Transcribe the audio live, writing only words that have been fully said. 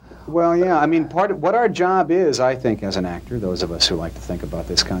Well, yeah, I mean, part of what our job is, I think, as an actor, those of us who like to think about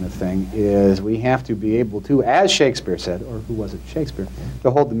this kind of thing, is we have to be able to, as Shakespeare said, or who was it, Shakespeare,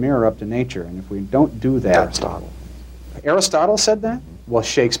 to hold the mirror up to nature. And if we don't do that... Aristotle. Aristotle said that? Well,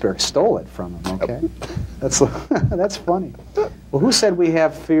 Shakespeare stole it from him, okay? That's that's funny. Well, who said we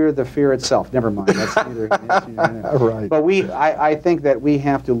have fear, the fear itself? Never mind. That's neither. Right. But I think that we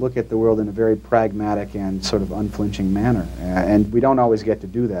have to look at the world in a very pragmatic and sort of unflinching manner. And we don't always get to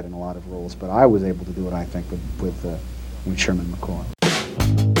do that in a lot of roles, but I was able to do it, I think, with Sherman McCoy.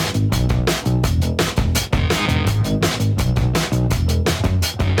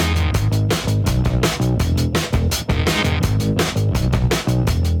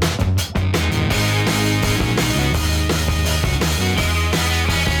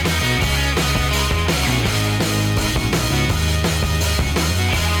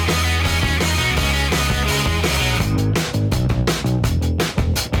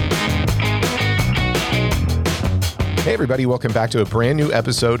 Hey everybody, welcome back to a brand new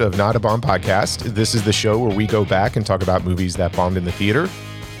episode of Not a Bomb Podcast. This is the show where we go back and talk about movies that bombed in the theater,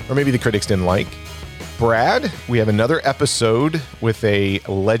 or maybe the critics didn't like. Brad, we have another episode with a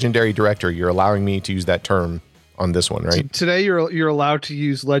legendary director. You're allowing me to use that term on this one, right? Today you're allowed to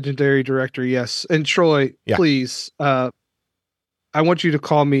use legendary director, yes. And Troy, please, I want you to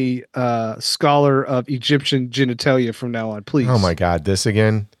call me scholar of Egyptian genitalia from now on, please. Oh my God, this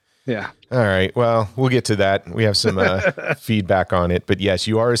again? Yeah. All right. Well, we'll get to that. We have some feedback on it. But yes,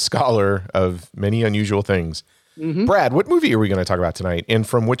 you are a scholar of many unusual things. Mm-hmm. Brad, what movie are we going to talk about tonight? And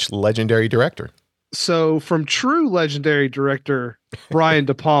from which legendary director? So from true legendary director Brian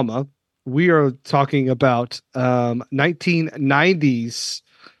De Palma, we are talking about 1990s.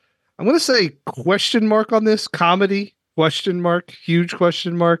 I'm going to say question mark on this. Comedy, question mark, huge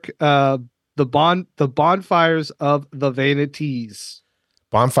question mark. The Bonfires of the Vanities.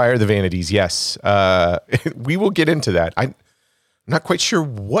 Bonfire, the Vanities, yes. We will get into that. I'm not quite sure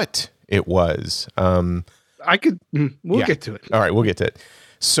what it was. We'll get to it. All right, we'll get to it.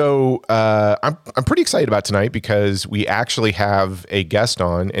 So I'm pretty excited about tonight because we actually have a guest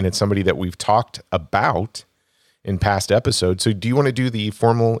on, and it's somebody that we've talked about in past episodes. So do you want to do the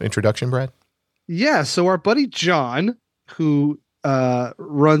formal introduction, Brad? Yeah, so our buddy John, who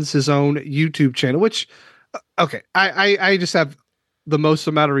runs his own YouTube channel, which, okay, I just have the most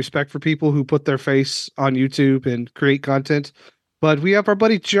amount of respect for people who put their face on YouTube and create content. But we have our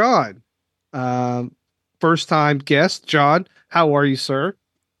buddy John, first time guest. John, how are you, sir?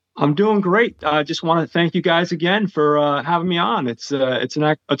 I'm doing great. I just want to thank you guys again for having me on. It's a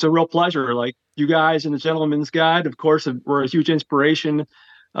real pleasure. Like, you guys and the Gentleman's Guide, of course, were a huge inspiration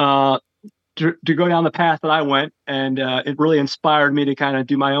to go down the path that I went, and it really inspired me to kind of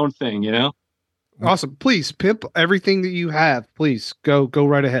do my own thing, you know? Awesome. Please pimp everything that you have. Please go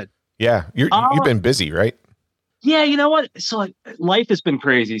right ahead. Yeah. You've been busy, right? Yeah. You know what? So life has been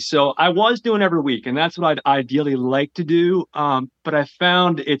crazy. So I was doing every week, and that's what I'd ideally like to do. But I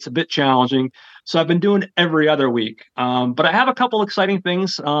found it's a bit challenging. So I've been doing every other week. But I have a couple exciting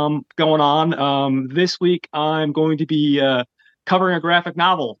things going on. This week, I'm going to be covering a graphic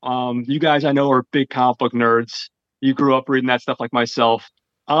novel. You guys I know are big comic book nerds. You grew up reading that stuff like myself.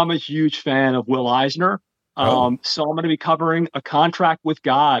 I'm a huge fan of Will Eisner. So I'm going to be covering A Contract with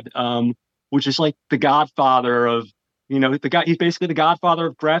God, which is like the godfather of, he's basically the godfather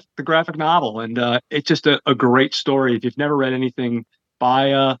of the graphic novel. And it's just a great story. If you've never read anything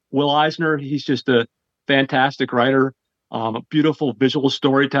by Will Eisner, he's just a fantastic writer, a beautiful visual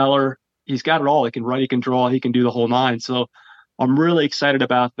storyteller. He's got it all. He can write, he can draw, he can do the whole nine. So I'm really excited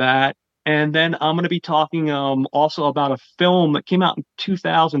about that. And then I'm going to be talking also about a film that came out in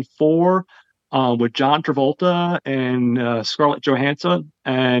 2004 with John Travolta and Scarlett Johansson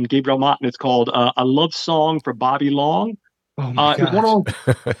and Gabriel Macht. It's called A Love Song for Bobby Long. Oh my God.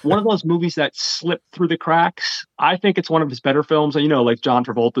 One of those movies that slipped through the cracks. I think it's one of his better films. Like John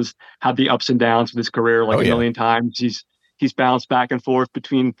Travolta's had the ups and downs of his career a million times. He's bounced back and forth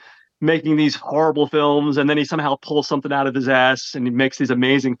between making these horrible films, and then he somehow pulls something out of his ass and he makes these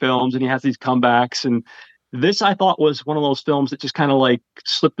amazing films, and he has these comebacks. And this, I thought, was one of those films that just kind of like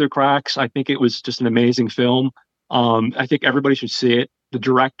slipped through cracks. I think it was just an amazing film. I think everybody should see it. The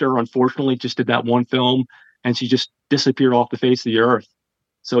director, unfortunately, just did that one film, and she just disappeared off the face of the earth.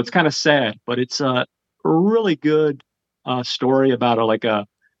 So it's kind of sad, but it's a really good story about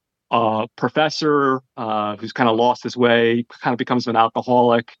a professor who's kind of lost his way, kind of becomes an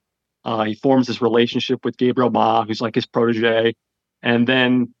alcoholic. He forms this relationship with Gabriel Macht, who's like his protege. And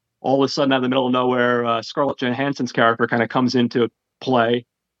then all of a sudden, out of the middle of nowhere, Scarlett Johansson's character kind of comes into play,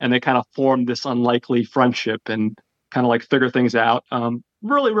 and they kind of form this unlikely friendship. And kind of like figure things out.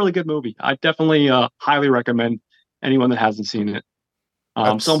 Really, really good movie. I definitely highly recommend anyone that hasn't seen it.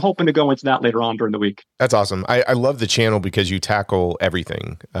 So I'm hoping to go into that later on during the week. That's awesome. I love the channel because you tackle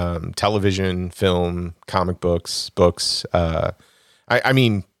everything, television, film, comic books. I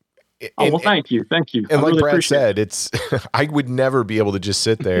mean, well, thank you. And like really Brad said, it's I would never be able to just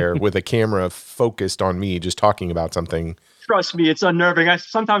sit there with a camera focused on me, just talking about something. Trust me, it's unnerving.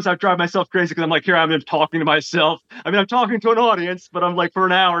 Sometimes I drive myself crazy because I'm like, here I'm talking to myself. I mean, I'm talking to an audience, but I'm like for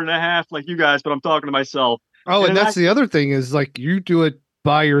an hour and a half, like you guys, but I'm talking to myself. Oh, and that's the other thing is like you do it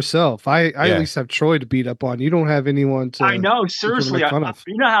by yourself. I at least have Troy to beat up on. You don't have anyone to. I know, seriously.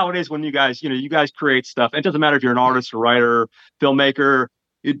 You know how it is when you guys create stuff. It doesn't matter if you're an artist, a writer, filmmaker.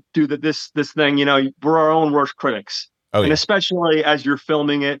 You do this thing. We're our own worst critics, and especially as you're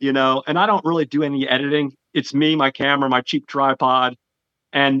filming it. And I don't really do any editing. It's me, my camera, my cheap tripod,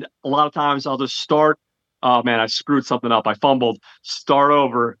 and a lot of times I'll just start. Oh man, I screwed something up. I fumbled. Start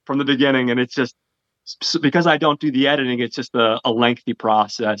over from the beginning, and it's just. Because I don't do the editing, it's just a lengthy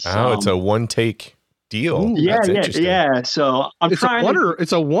process. Oh, it's a one take deal. Ooh, yeah. So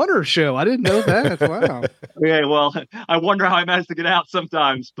it's a wonder show. I didn't know that. Wow. Okay, well, I wonder how I managed to get out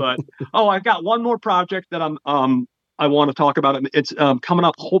sometimes. But I've got one more project that I want to talk about. It's coming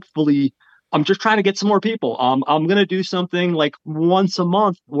up. Hopefully, I'm just trying to get some more people. I'm gonna do something like once a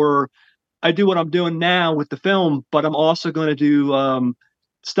month where I do what I'm doing now with the film, but I'm also going to do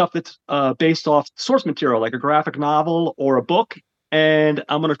stuff that's based off source material, like a graphic novel or a book. And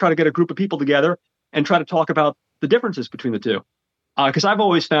I'm going to try to get a group of people together and try to talk about the differences between the two. Because I've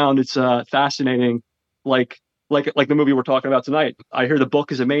always found it's fascinating, like the movie we're talking about tonight. I hear the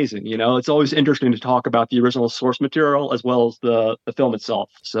book is amazing. It's always interesting to talk about the original source material as well as the film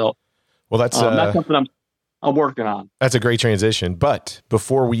itself. So, well, that's something I'm working on. That's a great transition. But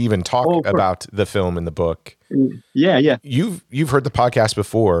before we even talk about the film and the book, yeah, you've heard the podcast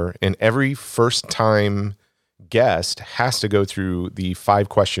before, and every first time guest has to go through the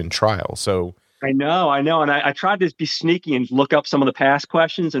 5-question trial. So I know, and I tried to be sneaky and look up some of the past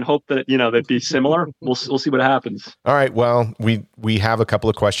questions and hope that they'd be similar. We'll see what happens. All right. Well, we have a couple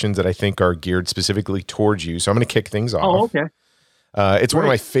of questions that I think are geared specifically towards you, so I'm going to kick things off. Oh, okay. It's one of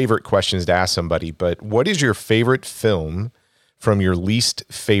my favorite questions to ask somebody, but what is your favorite film from your least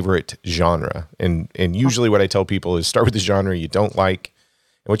favorite genre? And usually what I tell people is start with the genre you don't like,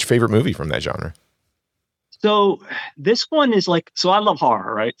 and what's your favorite movie from that genre? So this one is I love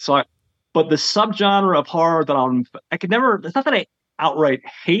horror, right? But the subgenre of horror that I could never, it's not that I outright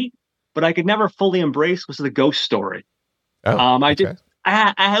hate, but I could never fully embrace was the ghost story. I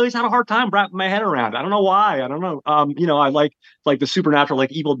always had a hard time wrapping my head around. I don't know why. I don't know. I like the supernatural,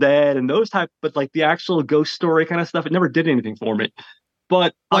 like Evil Dead and those type, but like the actual ghost story kind of stuff, it never did anything for me.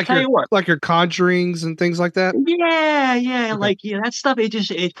 But I'll tell you what, like your Conjurings and things like that. Yeah, okay. That stuff.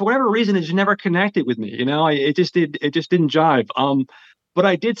 It for whatever reason, it just never connected with me. It just didn't jive. But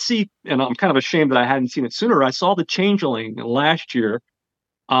I did see, and I'm kind of ashamed that I hadn't seen it sooner. I saw The Changeling last year,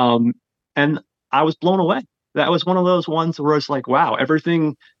 and I was blown away. That was one of those ones where it's like, wow,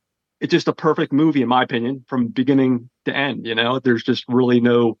 everything, it's just a perfect movie, in my opinion, from beginning to end. There's just really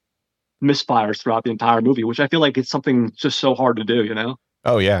no misfires throughout the entire movie, which I feel like it's something just so hard to do,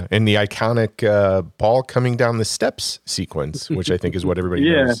 Oh, yeah. And the iconic ball coming down the steps sequence, which I think is what everybody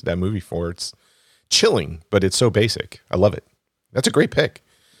knows that movie for. It's chilling, but it's so basic. I love it. That's a great pick.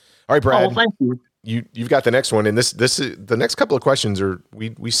 All right, Brad. Oh, thank you. You've got the next one, and this is the next couple of questions are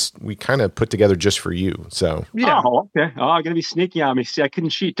we kind of put together just for you. So Oh, okay. Oh, I'm gonna be sneaky on me. See, I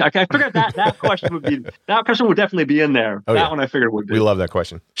couldn't cheat. I figured that question would definitely be in there. Oh, that one I figured would be. We love that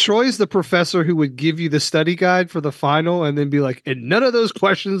question. Troy's the professor who would give you the study guide for the final, and then be like, "And none of those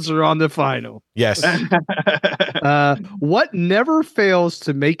questions are on the final." Yes. What never fails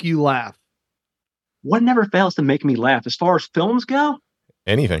to make you laugh? What never fails to make me laugh? As far as films go,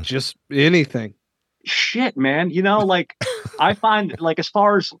 anything, just anything. Shit, man. I find as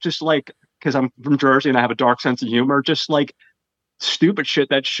far as just because I'm from Jersey and I have a dark sense of humor, just stupid shit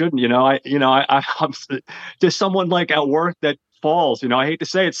that shouldn't, I'm just someone at work that falls, I hate to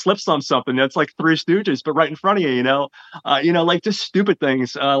say it, slips on something that's like Three Stooges, but right in front of you, just stupid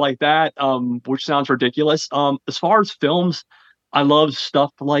things like that, which sounds ridiculous. As far as films, I love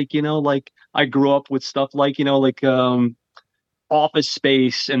stuff I grew up with stuff Office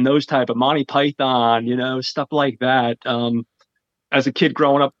Space and those type of Monty Python, stuff like that. As a kid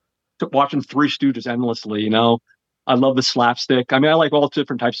growing up, watching Three Stooges endlessly, I love the slapstick. I mean, I like all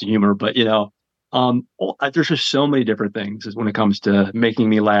different types of humor, but there's just so many different things when it comes to making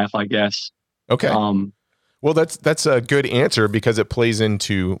me laugh, I guess. Okay. Well, that's a good answer because it plays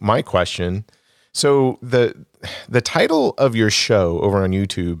into my question. So the title of your show over on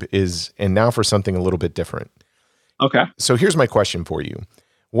YouTube is "And Now for Something a Little Bit Different." Okay. So here's my question for you.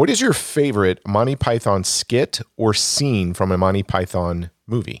 What is your favorite Monty Python skit or scene from a Monty Python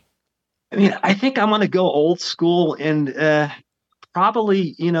movie? I mean, I think I'm going to go old school and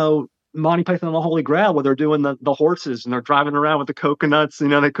probably, Monty Python and the Holy Grail, where they're doing the horses and they're driving around with the coconuts.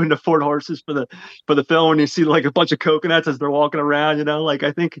 They couldn't afford horses for the film. And you see like a bunch of coconuts as they're walking around. Like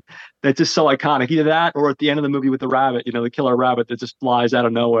I think that's just so iconic. Either that, or at the end of the movie with the rabbit. The killer rabbit that just flies out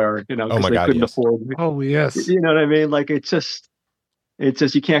of nowhere. Oh because my they God, couldn't yes. afford. Oh yes. You know what I mean? Like it's just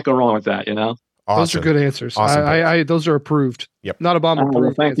you can't go wrong with that. Awesome. Those are good answers. Awesome I those are approved. Yep. Not a bomb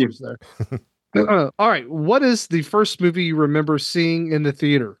approved thank you. answers there. All right. What is the first movie you remember seeing in the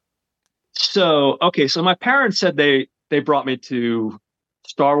theater? So my parents said they brought me to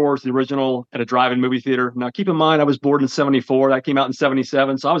Star Wars, the original, at a drive-in movie theater. Now, keep in mind, I was born in 1974. That came out in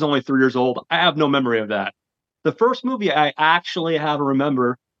 1977, so I was only 3 years old. I have no memory of that. The first movie I actually have a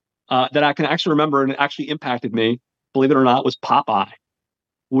remember that I can actually remember and it actually impacted me, believe it or not, was Popeye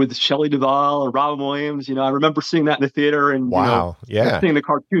with Shelley Duvall and Robin Williams. I remember seeing that in the theater and wow, seeing the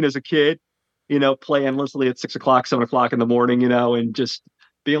cartoon as a kid. Play endlessly at 6 o'clock, 7 o'clock in the morning. And just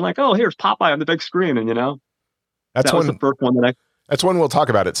being like, oh, here's Popeye on the big screen, and that was the first one that That's one we'll talk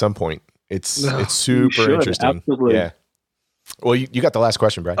about at some point. It's super interesting. Absolutely. Yeah. Well, you got the last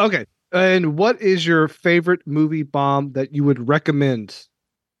question, Brad. Okay. And what is your favorite movie bomb that you would recommend?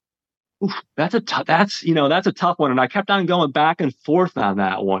 Oof, that's a tough one, and I kept on going back and forth on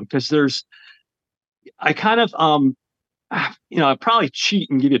that one because I kind of I'd probably cheat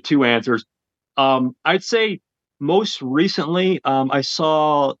and give you two answers. I'd say most recently, I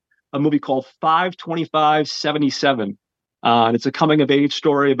saw a movie called 5/25/77. And it's a coming of age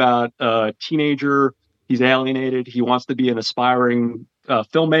story about a teenager. He's alienated. He wants to be an aspiring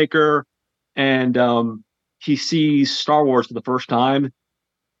filmmaker. And he sees Star Wars for the first time.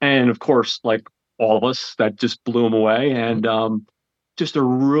 And of course, like all of us, that just blew him away. And just a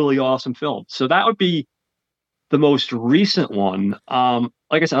really awesome film. So that would be the most recent one.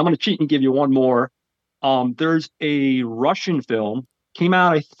 Like I said, I'm going to cheat and give you one more. There's a Russian film, came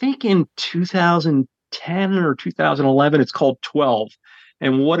out, I think, in 2010 or 2011. It's called 12.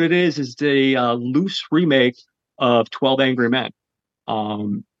 And what it is a loose remake of 12 Angry Men.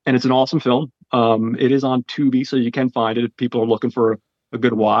 And it's an awesome film. It is on Tubi, so you can find it if people are looking for a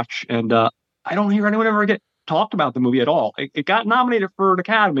good watch. And I don't hear anyone ever get talked about the movie at all. It got nominated for an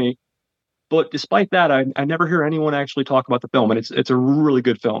Academy, but despite that, I never hear anyone actually talk about the film. And it's a really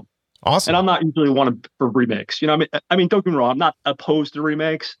good film. Awesome. And I'm not usually one for remakes. I mean, don't get me wrong. I'm not opposed to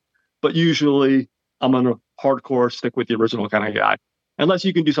remakes, but usually I'm a hardcore stick with the original kind of guy, unless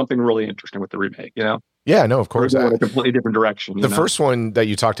you can do something really interesting with the remake. Yeah, no, of course. Or go in a completely different direction. The first one that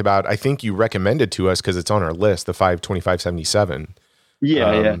you talked about, I think you recommended to us because it's on our list, the 5/25/77.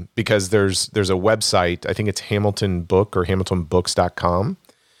 Yeah. Because there's a website. I think it's Hamilton Book or HamiltonBooks.com.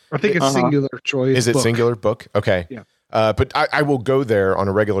 I think it's Singular Choice. Is it book. Singular Book? Okay. Yeah. But I will go there on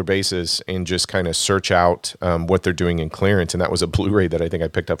a regular basis and just kind of search out what they're doing in clearance. And that was a Blu-ray that I think I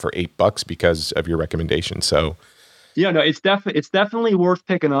picked up for $8 because of your recommendation. So, yeah, no, it's definitely worth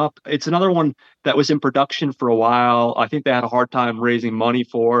picking up. It's another one that was in production for a while. I think they had a hard time raising money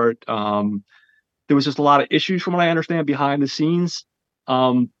for it. There was just a lot of issues, from what I understand, behind the scenes.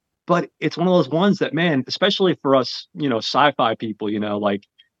 But it's one of those ones that, man, especially for us, sci-fi people, like,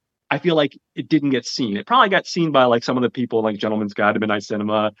 I feel like it didn't get seen. It probably got seen by like some of the people like Gentleman's Guide to Midnight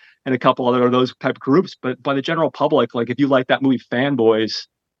Cinema and a couple other of those type of groups. But by the general public, like if you like that movie Fanboys,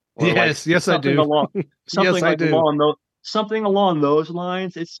 or yes, I do. Something along those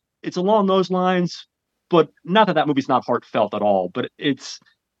lines. It's along those lines, but not that movie's not heartfelt at all. But it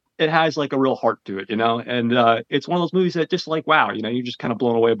has like a real heart to it, And it's one of those movies that just like, wow, you're just kind of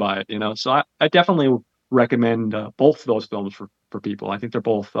blown away by it, So I definitely recommend both of those films for people. I think they're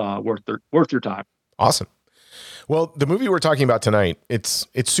both worth your time. Awesome. Well, the movie we're talking about tonight, it's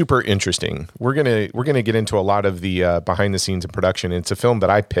super interesting. We're gonna get into a lot of the behind the scenes and production. It's a film that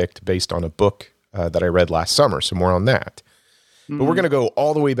I picked based on a book that I read last summer. So more on that. But we're gonna go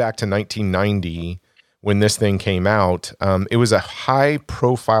all the way back to 1990 when this thing came out. It was a high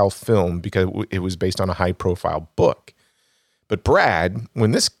profile film because it was based on a high profile book. But Brad,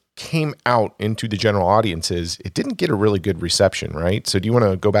 when this came out into the general audiences, it didn't get a really good reception, right? So do you want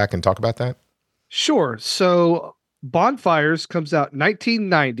to go back and talk about that? Sure. So Bonfires comes out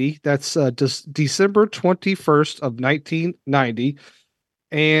 1990. That's December 21st of 1990.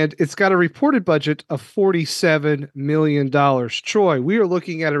 And it's got a reported budget of $47 million. Troy, we are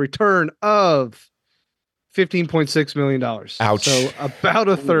looking at a return of $15.6 million. Ouch. So about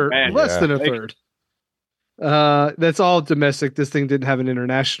a third, man. less than a Yeah. third. That's all domestic. This thing didn't have an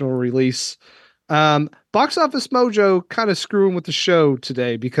international release. Box Office Mojo kind of screwing with the show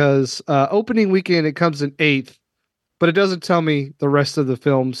today because opening weekend it comes in 8th, but it doesn't tell me the rest of the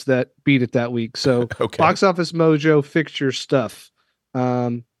films that beat it that week. So Okay. Box Office Mojo, fix your stuff.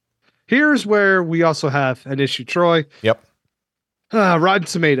 Here's where we also have an issue, Troy. Yep. Rotten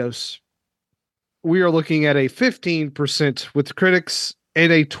Tomatoes. We are looking at a 15% with critics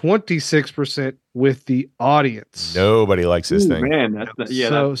and a 26% with the audience. Nobody likes this Ooh, thing. man,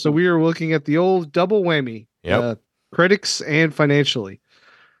 So we are looking at the old double whammy. Yep. Critics and financially.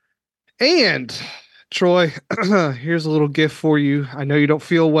 And Troy, here's a little gift for you. I know you don't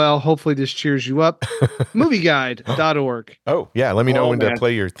feel well. Hopefully this cheers you up. Movieguide.org. Oh, yeah. Let me know when to man.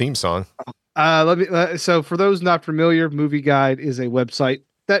 play your theme song. So for those not familiar, Movie Guide is a website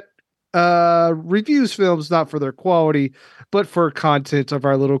that reviews films not for their quality, but for content of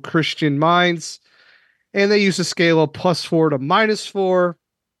our little Christian minds. And they use a scale of +4 to -4.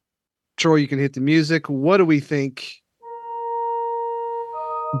 Troy, you can hit the music. What do we think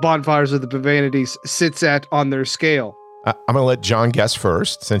Bonfires of the Vanities sits at on their scale? I'm going to let John guess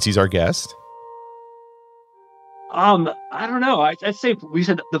first since he's our guest. I don't know. I'd say we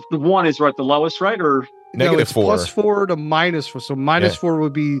said the one is right, the lowest, right? Or Negative it's 4. +4 to -4. So -4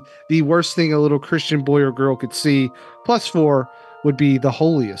 would be the worst thing a little Christian boy or girl could see. +4 would be the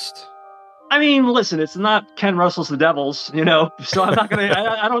holiest. I mean, listen, it's not Ken Russell's The Devils, so I'm not gonna.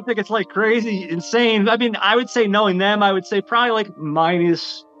 I don't think it's like crazy, insane. I mean, I would say knowing them, I would say probably like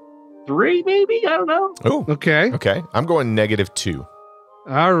 -3, maybe. I don't know. Oh, Okay. okay. I'm going -2.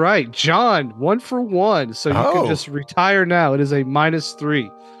 All right, John, 1 for 1. So you can just retire now. It is a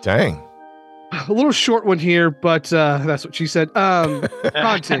 -3. Dang. A little short one here, but that's what she said.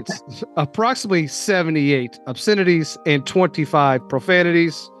 Content, approximately 78 obscenities and 25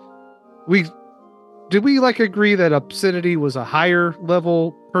 profanities. Did we agree that obscenity was a higher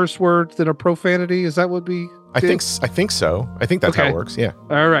level curse word than a profanity? Is that what we did? I think so. I think that's how it works. Yeah.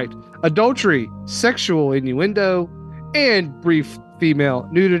 All right. Adultery, sexual innuendo, and brief female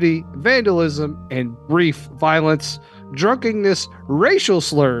nudity, vandalism, and brief violence, drunkenness, racial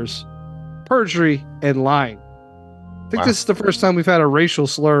slurs, perjury, and lying. I think this is the first time we've had a racial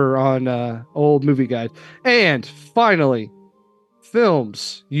slur on old Movie Guide. And finally,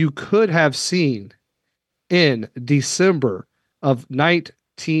 films you could have seen in December of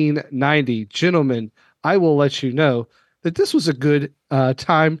 1990. Gentlemen, I will let you know that this was a good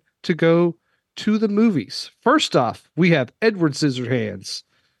time to go to the movies. First off, we have Edward Scissorhands,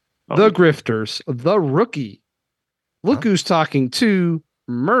 The Grifters, The Rookie, Look Who's Talking 2,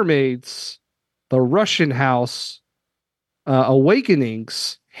 Mermaids, The Russian House,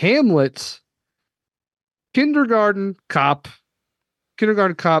 Awakenings, Hamlet, Kindergarten Cop.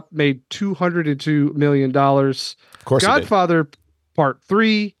 Kindergarten Cop made $202 million. Of course. Godfather Part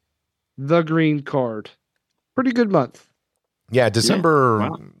 3, The Green Card. Pretty good month. Yeah, December. Yeah.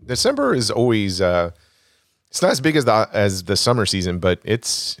 Wow. December is always. It's not as big as the summer season, but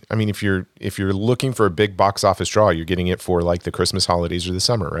it's. I mean, if you're looking for a big box office draw, you're getting it for like the Christmas holidays or the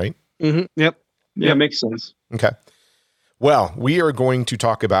summer, right? Mm-hmm. Yep. Yeah, makes sense. Okay. Well, we are going to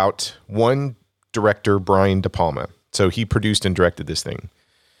talk about one director, Brian De Palma. So he produced and directed this thing.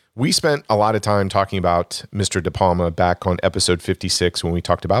 We spent a lot of time talking about Mr. De Palma back on episode 56 when we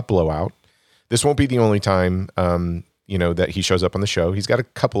talked about Blowout. This won't be the only time, that he shows up on the show. He's got a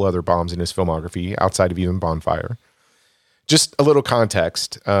couple other bombs in his filmography outside of even Bonfire. Just a little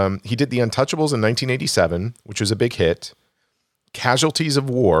context. He did The Untouchables in 1987, which was a big hit. Casualties of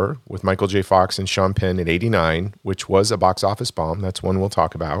War with Michael J. Fox and Sean Penn in 89, which was a box office bomb. That's one we'll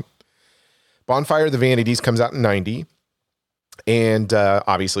talk about. Bonfire of the Vanities comes out in 90. And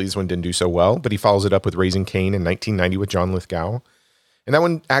obviously this one didn't do so well, but he follows it up with Raising Cain in 1990 with John Lithgow. And that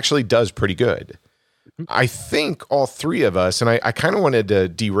one actually does pretty good. I think all three of us, and I kind of wanted to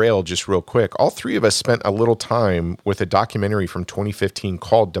derail just real quick, all three of us spent a little time with a documentary from 2015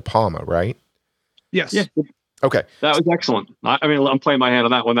 called De Palma, right? Yes. Yeah. Okay. That was excellent. I mean, I'm playing my hand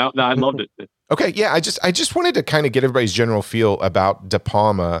on that one. I loved it. Okay. Yeah. I just wanted to kind of get everybody's general feel about De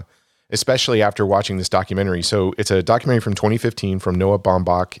Palma, especially after watching this documentary. So it's a documentary from 2015 from Noah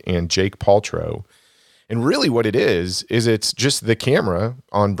Baumbach and Jake Paltrow. And really what it is it's just the camera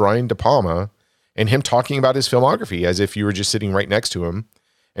on Brian De Palma and him talking about his filmography as if you were just sitting right next to him,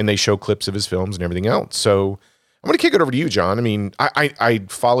 and they show clips of his films and everything else. So I'm going to kick it over to you, John. I mean, I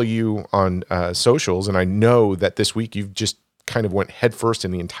follow you on socials, and I know that this week you've just kind of went headfirst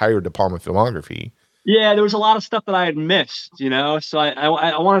in the entire De Palma filmography. Yeah, there was a lot of stuff that I had missed, so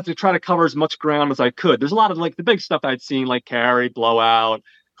I wanted to try to cover as much ground as I could. There's a lot of like the big stuff I'd seen, like Carrie, Blowout,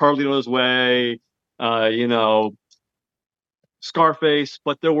 Carlito's Way, you know, Scarface,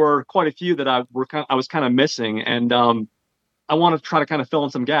 but there were quite a few that I was kind of missing, and I want to try to kind of fill in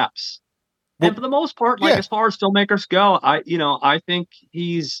some gaps. And Well, for the most part, like yeah. as far as filmmakers go, I think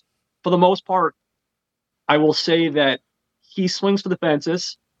he's, for the most part, I will say that he swings for the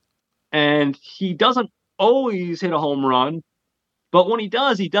fences, and he doesn't always hit a home run, but when he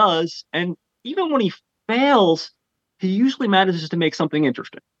does, he does. And even when he fails, he usually manages to make something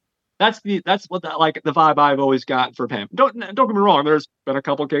interesting. That's what like the vibe I've always got from him. Don't get me wrong. There's been a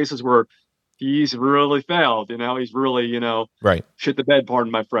couple cases where he's really failed. He's really Right. shit the bed.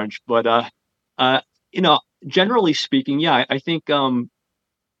 Pardon my French, but uh, generally speaking, yeah, I think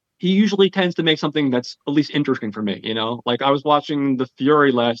he usually tends to make something that's at least interesting for me. Like I was watching The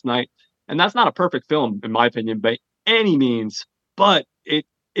Fury last night, and that's not a perfect film in my opinion by any means, but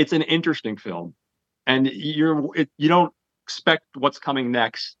it's an interesting film, and you don't expect what's coming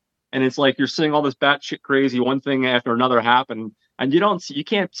next, and it's like you're seeing all this batshit crazy one thing after another happen, and you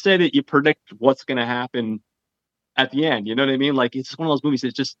can't say that you predict what's going to happen at the end. You know what I mean? Like it's one of those movies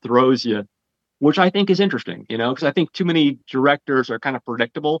that just throws you, which I think is interesting. Because I think too many directors are kind of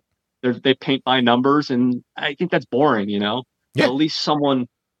predictable. They paint by numbers, and I think that's boring. Yeah. At least someone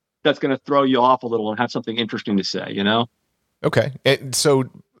that's going to throw you off a little and have something interesting to say. Okay. And so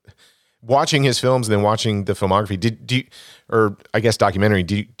watching his films and then watching the filmography, or I guess documentary,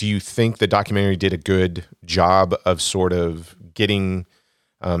 do you think the documentary did a good job of sort of getting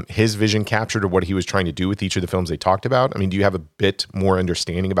his vision captured, or what he was trying to do with each of the films they talked about? I mean, do you have a bit more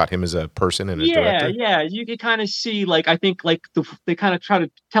understanding about him as a person and a director? Yeah. You can kind of see, like, I think, like, they kind of try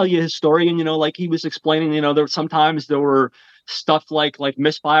to tell you his story. And, like he was explaining, sometimes there were stuff like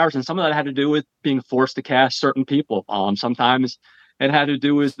misfires, and some of that had to do with being forced to cast certain people. Sometimes it had to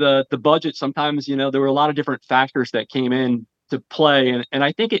do with the budget. Sometimes, there were a lot of different factors that came in to play. And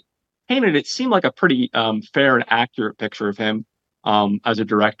I think it seemed like a pretty fair and accurate picture of him as a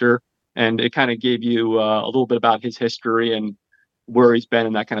director. And it kind of gave you a little bit about his history and where he's been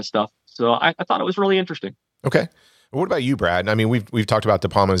and that kind of stuff. So I thought it was really interesting. Okay. What about you, Brad? I mean, we've talked about De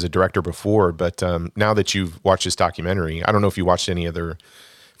Palma as a director before, but now that you've watched this documentary, I don't know if you watched any other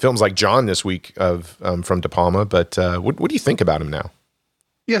films like John this week from De Palma, but what do you think about him now?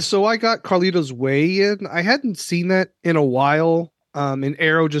 Yeah, so I got Carlito's Way in. I hadn't seen that in a while. And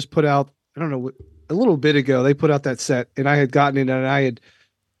Arrow just put out, I don't know, a little bit ago, they put out that set, and I had gotten it, and I had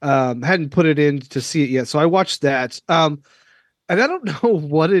hadn't put it in to see it yet. So I watched that. And I don't know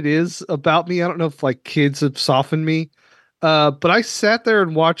what it is about me. I don't know if like kids have softened me. But I sat there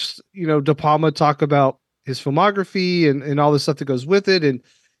and watched, De Palma talk about his filmography and all the stuff that goes with it, and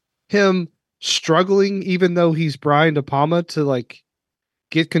him struggling, even though he's Brian De Palma, to like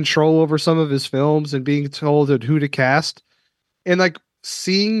get control over some of his films and being told who to cast. And like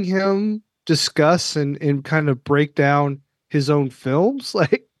seeing him discuss and kind of break down his own films,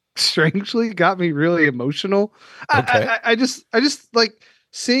 like strangely got me really emotional. Okay. I just like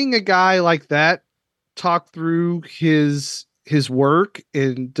seeing a guy like that talk through his work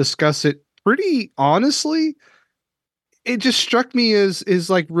and discuss it pretty honestly. It just struck me as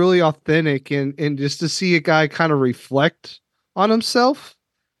like really authentic, and just to see a guy kind of reflect on himself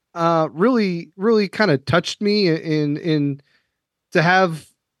really kind of touched me, in to have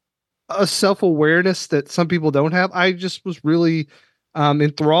a self-awareness that some people don't have. I just was really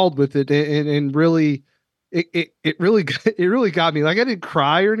enthralled with it, and really it really it really got me. Like I didn't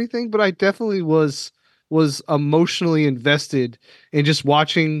cry or anything, but I definitely was emotionally invested in just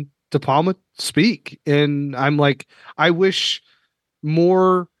watching De Palma speak. And I'm like, I wish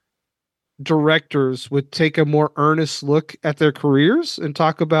more directors would take a more earnest look at their careers and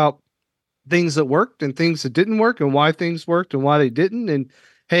talk about things that worked and things that didn't work, and why things worked and why they didn't. And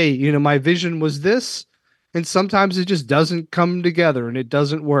hey, my vision was this, and sometimes it just doesn't come together and it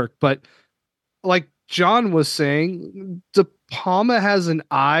doesn't work. But like John was saying, De Palma has an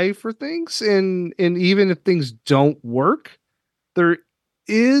eye for things, and even if things don't work, there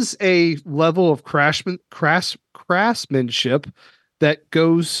is a level of craftsmanship that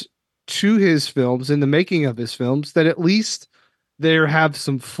goes to his films and the making of his films, that at least there have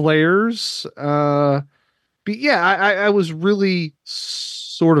some flares. But yeah, I was really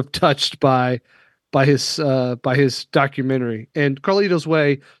sort of touched by his documentary. And Carlito's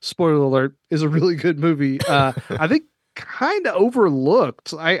Way, spoiler alert, is a really good movie. I think kind of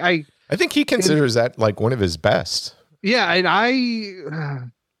overlooked. I think he considers that like one of his best. Yeah,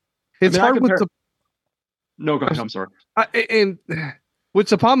 and it's hard with the. No, go ahead. I'm sorry. And with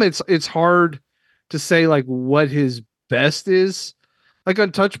De Palma, it's hard to say like what his best is. Like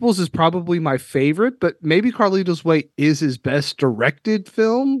Untouchables is probably my favorite, but maybe Carlito's Way is his best directed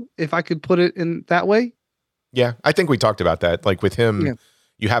film, if I could put it in that way. Yeah, I think we talked about that. Like with him, Yeah.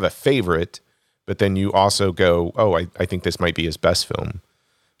 you have a favorite, but then you also go, oh, I think this might be his best film.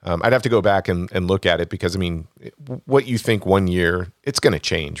 I'd have to go back and look at it because, I mean, what you think one year, it's going to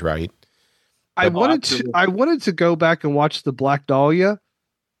change, right? I wanted to go back and watch the Black Dahlia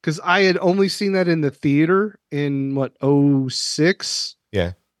because I had only seen that in the theater in what, '06?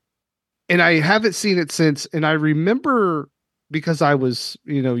 Yeah. And I haven't seen it since. And I remember because I was,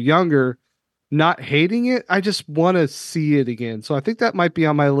 younger, not hating it. I just want to see it again. So I think that might be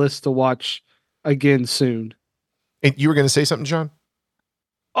on my list to watch again soon. And you were going to say something, John?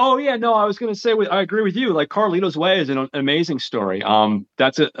 Oh yeah, no, I was going to say I agree with you. Like Carlito's Way is an amazing story.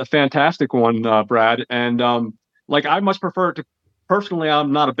 That's a fantastic one, Brad. And like I much prefer it to. Personally,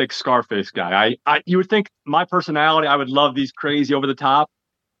 I'm not a big Scarface guy. You would think my personality, I would love these crazy over the top.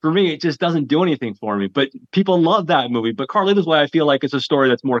 For me, it just doesn't do anything for me. But people love that movie. But Carlito's Way, I feel like it's a story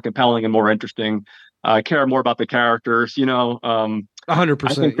that's more compelling and more interesting. I care more about the characters.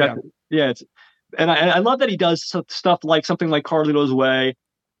 100%. Yeah. I love that he does stuff like something like Carlito's Way.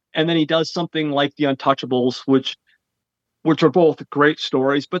 And then he does something like The Untouchables, which are both great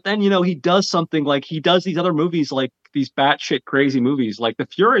stories. But then, he does something like he does these other movies, like these batshit crazy movies, like The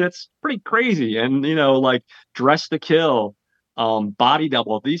Fury. That's pretty crazy. And, like Dress to Kill, Body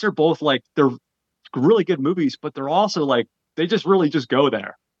Double. These are both like, they're really good movies, but they're also like, they just really just go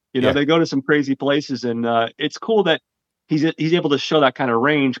there. They go to some crazy places. And it's cool that he's able to show that kind of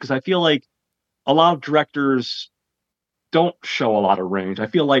range, because I feel like a lot of directors don't show a lot of range. I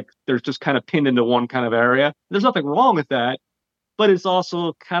feel like they're just kind of pinned into one kind of area. There's nothing wrong with that, but it's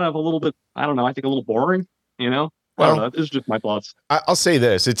also kind of a little bit, I don't know, I think a little boring, Well, I don't know. This is just my thoughts. I'll say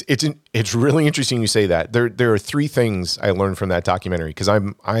this. It's really interesting you say that. There are three things I learned from that documentary, because I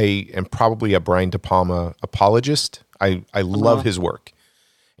am probably a Brian De Palma apologist. I love his work.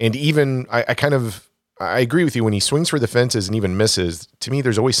 And even I agree with you when he swings for the fences and even misses. To me,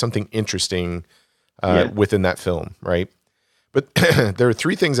 there's always something interesting within that film, right? But there are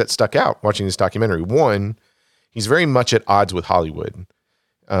three things that stuck out watching this documentary. One, he's very much at odds with Hollywood.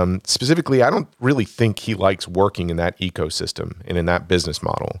 Specifically, I don't really think he likes working in that ecosystem and in that business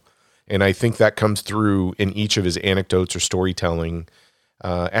model. And I think that comes through in each of his anecdotes or storytelling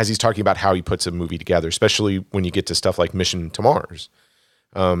as he's talking about how he puts a movie together, especially when you get to stuff like Mission to Mars.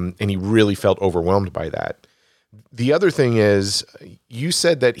 And he really felt overwhelmed by that. The other thing is, you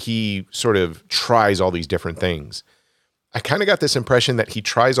said that he sort of tries all these different things. I kind of got this impression that he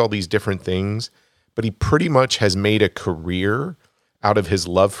tries all these different things, but he pretty much has made a career out of his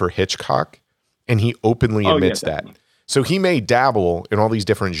love for Hitchcock, and he openly admits that. So he may dabble in all these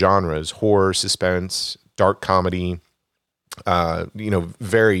different genres: horror, suspense, dark comedy,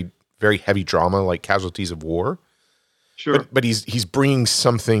 very, very heavy drama like Casualties of War. Sure. But he's bringing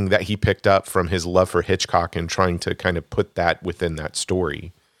something that he picked up from his love for Hitchcock and trying to kind of put that within that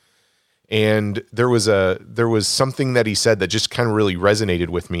story. And there was something that he said that just kind of really resonated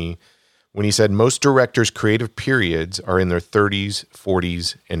with me when he said most directors' creative periods are in their 30s,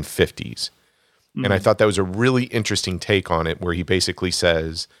 40s, and 50s. Mm-hmm. And I thought that was a really interesting take on it, where he basically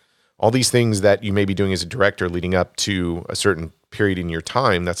says all these things that you may be doing as a director leading up to a certain period in your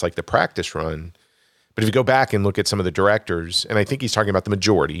time, that's like the practice run. But if you go back and look at some of the directors, and I think he's talking about the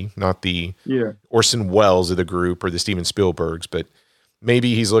majority, not the Orson Welles of the group or the Steven Spielbergs, but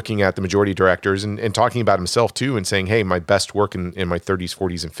maybe he's looking at the majority of directors and talking about himself too, and saying, hey, my best work in my 30s,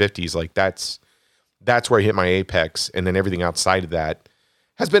 40s, and 50s, like that's where I hit my apex. And then everything outside of that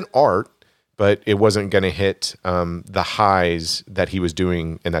has been art, but it wasn't going to hit the highs that he was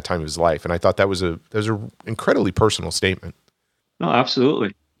doing in that time of his life. And I thought that was a incredibly personal statement. No,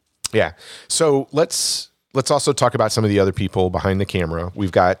 absolutely. Yeah. So let's also talk about some of the other people behind the camera.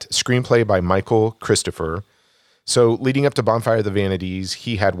 We've got screenplay by Michael Christopher. So leading up to Bonfire the Vanities,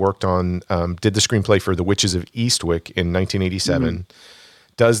 he had worked on, did the screenplay for The Witches of Eastwick in 1987,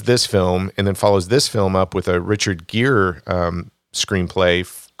 does this film, and then follows this film up with a Richard Gere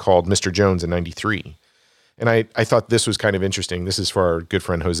screenplay called Mr. Jones in 93. And I thought this was kind of interesting. This is for our good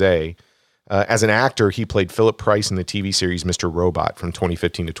friend Jose. As an actor, he played Philip Price in the TV series Mr. Robot from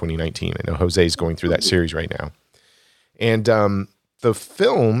 2015 to 2019. I know Jose's going through that series right now. And the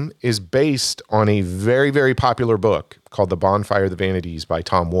film is based on a very, very popular book called The Bonfire, the Vanities by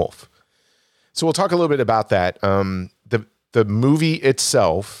Tom Wolfe. So we'll talk a little bit about that. The movie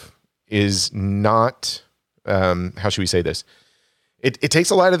itself is not, how should we say this? It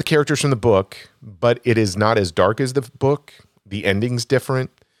takes a lot of the characters from the book, but it is not as dark as the book. The ending's different.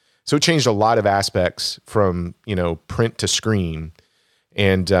 So it changed a lot of aspects from, print to screen.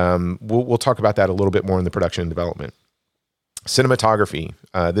 And we'll talk about that a little bit more in the production and development. Cinematography.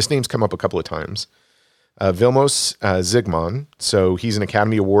 This name's come up a couple of times. Vilmos Zsigmond. So he's an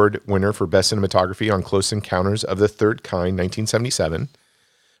Academy Award winner for Best Cinematography on Close Encounters of the Third Kind, 1977.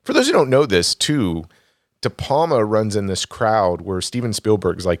 For those who don't know this, too, De Palma runs in this crowd where Steven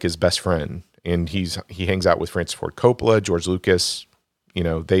Spielberg's like his best friend. And he hangs out with Francis Ford Coppola, George Lucas.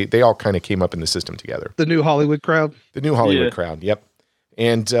 They all kind of came up in the system together. The new Hollywood crowd? The new Hollywood crowd, yep.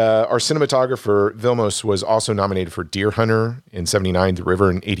 And our cinematographer, Vilmos, was also nominated for Deer Hunter in 79, The River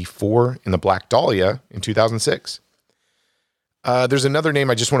in 84, and The Black Dahlia in 2006. There's another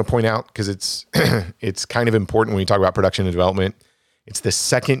name I just want to point out because it's kind of important when you talk about production and development. It's the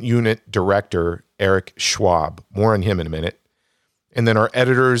second unit director, Eric Schwab. More on him in a minute. And then our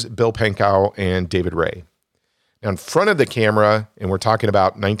editors, Bill Pankow and David Ray. Now, in front of the camera, and we're talking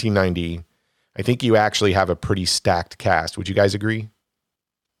about 1990, I think you actually have a pretty stacked cast. Would you guys agree?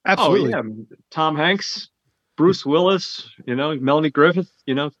 Absolutely. Oh, yeah. Tom Hanks, Bruce Willis, Melanie Griffith,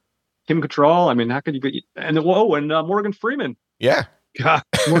 Kim Cattrall. I mean, how could you get... And Morgan Freeman. Yeah. God,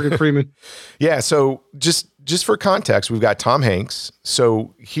 Morgan Freeman. Yeah, so just for context, we've got Tom Hanks.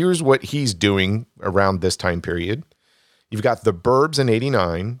 So here's what he's doing around this time period. You've got The Burbs in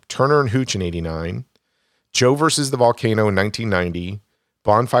 89, Turner and Hooch in 89, Joe versus the Volcano in 1990,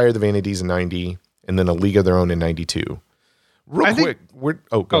 Bonfire, The Vanities in 90, and then A League of Their Own in 92. Go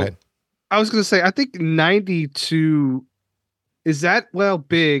ahead. I was going to say, I think 92 is that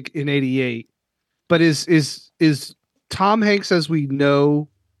big in 88, but is Tom Hanks, as we know,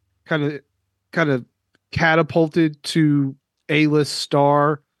 kind of catapulted to A-list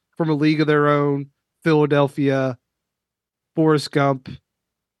star from A League of Their Own, Philadelphia, Forrest Gump,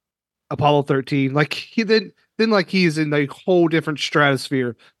 Apollo 13. Like he is in a whole different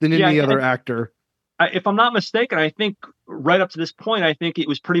stratosphere than any other actor. If I'm not mistaken, I think right up to this point, I think it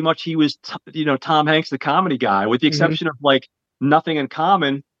was pretty much he was, Tom Hanks, the comedy guy, with the exception of like Nothing in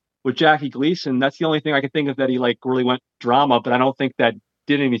Common with Jackie Gleason. That's the only thing I can think of that he like really went drama, but I don't think that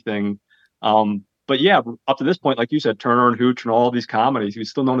did anything. But yeah, up to this point, like you said, Turner and Hooch and all these comedies, he was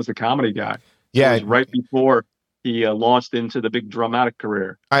still known as the comedy guy. Yeah, it was right before he launched into the big dramatic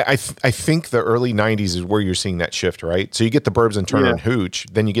career. I think the early 90s is where you're seeing that shift, right? So you get the Burbs and Turner and Hooch,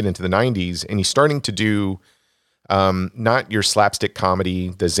 then you get into the 90s, and he's starting to do not your slapstick comedy,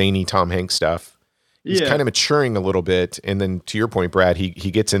 the zany Tom Hanks stuff. He's kind of maturing a little bit, and then to your point, Brad, he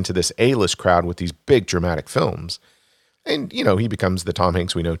gets into this A-list crowd with these big dramatic films, and he becomes the Tom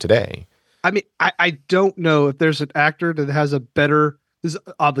Hanks we know today. I mean, I don't know if there's an actor that has a better, this is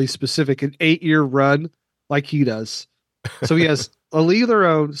oddly specific, an 8-year run like he does. So he has A League of Their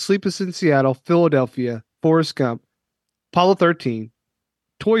Own, Sleepless in Seattle, Philadelphia, Forrest Gump, Apollo 13,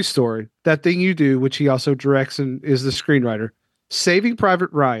 Toy Story, That Thing You Do, which he also directs and is the screenwriter, Saving Private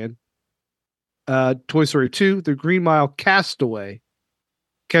Ryan, Toy Story 2, The Green Mile, Castaway,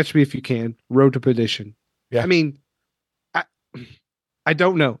 Catch Me If You Can, Road to Perdition. Yeah. I mean, I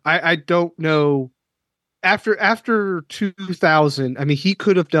don't know. I don't know. After 2000, I mean, he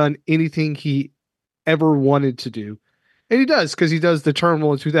could have done anything he ever wanted to do. And he does, because he does The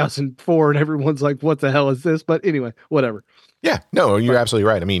Terminal in 2004, and everyone's like, what the hell is this? But anyway, whatever. Yeah, no, you're absolutely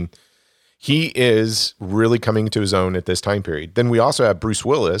right. I mean, he is really coming to his own at this time period. Then we also have Bruce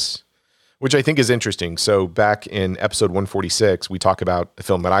Willis, which I think is interesting. So back in episode 146, we talk about a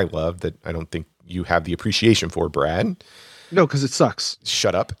film that I love that I don't think you have the appreciation for, Brad. No, because it sucks.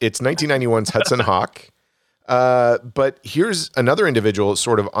 Shut up. It's 1991's Hudson Hawk. But here's another individual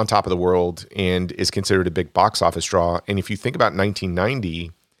sort of on top of the world and is considered a big box office draw. And if you think about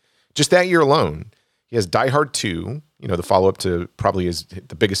 1990, just that year alone, he has Die Hard 2, the follow-up to probably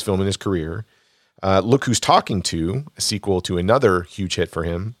the biggest film in his career. Look Who's Talking To, a sequel to another huge hit for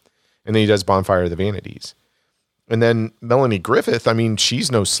him. And then he does Bonfire of the Vanities. And then Melanie Griffith, I mean,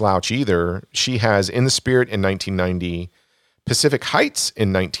 she's no slouch either. She has In the Spirit in 1990, Pacific Heights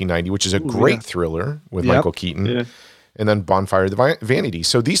in 1990, which is a great thriller with Michael Keaton, and then Bonfire of the Vanities.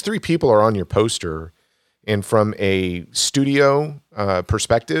 So these three people are on your poster, and from a studio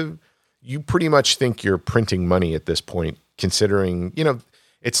perspective, you pretty much think you're printing money at this point, considering,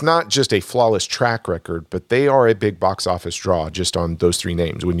 it's not just a flawless track record, but they are a big box office draw just on those three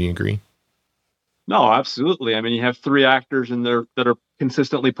names. Wouldn't you agree? No, absolutely. I mean, you have three actors in there that are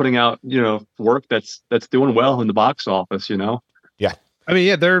consistently putting out, work that's doing well in the box office, Yeah. I mean,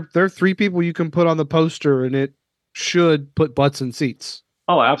 yeah, they're three people you can put on the poster, and it should put butts in seats.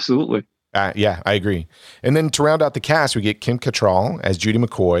 Oh, absolutely. Yeah, I agree. And then to round out the cast, we get Kim Cattrall as Judy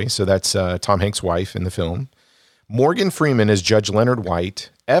McCoy. So that's Tom Hanks' wife in the film. Morgan Freeman as Judge Leonard White.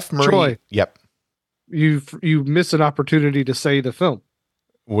 F. Murray. Troy. Yep. You missed an opportunity to say the film.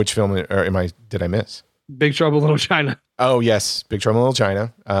 Which film did I miss? Big Trouble in Little China. Oh yes, Big Trouble in Little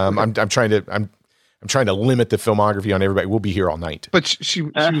China. I'm trying to limit the filmography on everybody. We'll be here all night. But she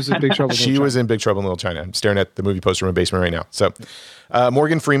was in Big Trouble. She was in Big Trouble in Little China. I'm staring at the movie poster in my basement right now. So,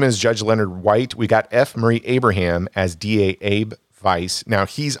 Morgan Freeman as Judge Leonard White. We got F. Murray Abraham as D.A. Abe Weiss. Now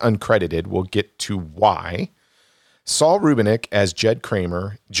he's uncredited. We'll get to why. Saul Rubinek as Jed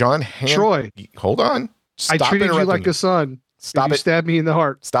Kramer. John Troy. Hold on. I treated you like a son. Stop you it. Stabbed me in the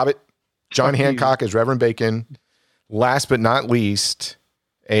heart. Stop it. John Hancock as Reverend Bacon. Last but not least,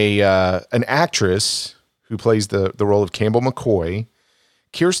 an actress who plays the role of Campbell McCoy,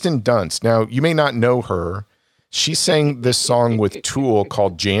 Kirsten Dunst. Now, you may not know her. She sang this song with Tool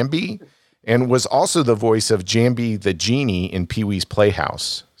called Jambi and was also the voice of Jambi the Genie in Pee-wee's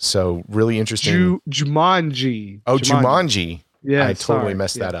Playhouse. So really interesting. Jumanji. Oh, Jumanji. Yeah, I totally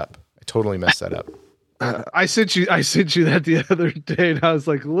messed that up. I sent you that the other day, and I was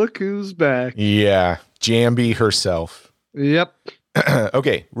like, "Look who's back!" Yeah, Jambi herself. Yep.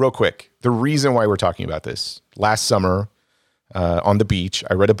 Okay, real quick. The reason why we're talking about this: last summer on the beach,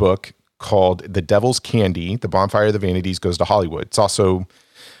 I read a book called "The Devil's Candy: The Bonfire of the Vanities Goes to Hollywood." It's also,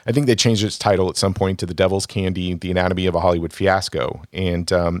 I think they changed its title at some point to "The Devil's Candy: The Anatomy of a Hollywood Fiasco,"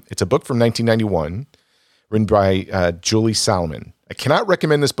 and it's a book from 1991, written by Julie Salomon. I cannot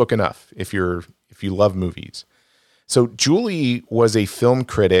recommend this book enough if you love movies. So Julie was a film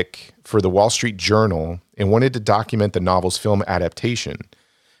critic for the Wall Street Journal and wanted to document the novel's film adaptation.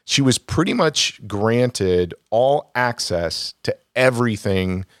 She was pretty much granted all access to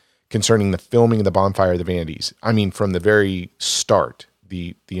everything concerning the filming of the Bonfire of the Vanities. I mean, from the very start,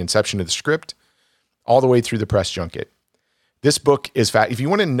 the inception of the script, all the way through the press junket. This book is if you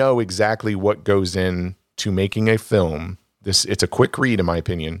want to know exactly what goes into making a film, it's a quick read in my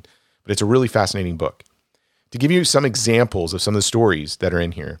opinion, but it's a really fascinating book. To give you some examples of some of the stories that are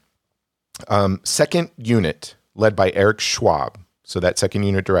in here. Second Unit, led by Eric Schwab, so that second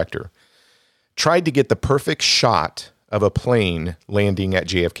unit director, tried to get the perfect shot of a plane landing at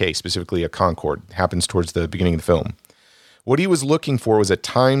JFK, specifically a Concorde. It happens towards the beginning of the film. What he was looking for was a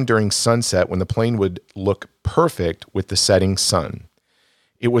time during sunset when the plane would look perfect with the setting sun.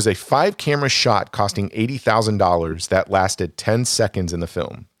 It was a 5-camera shot costing $80,000 that lasted 10 seconds in the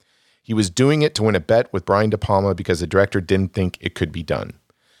film. He was doing it to win a bet with Brian De Palma because the director didn't think it could be done.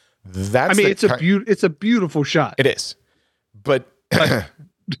 It's a beautiful shot. It is. But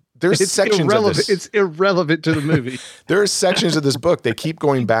there's sections of this. It's irrelevant to the movie. There are sections of this book. They keep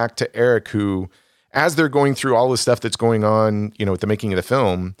going back to Eric, who, as they're going through all the stuff that's going on, with the making of the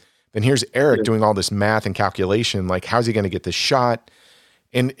film, then here's Eric doing all this math and calculation, like how's he going to get this shot?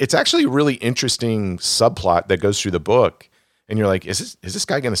 And it's actually a really interesting subplot that goes through the book. And you're like, is this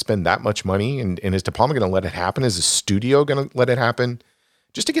guy going to spend that much money? And is De Palma going to let it happen? Is the studio going to let it happen?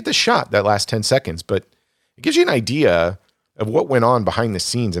 Just to get the shot that last 10 seconds. But it gives you an idea of what went on behind the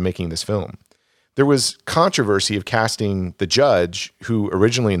scenes in making this film. There was controversy of casting the judge, who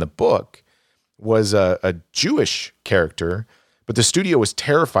originally in the book was a Jewish character, but the studio was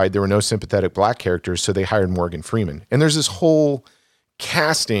terrified there were no sympathetic black characters, so they hired Morgan Freeman. And there's this whole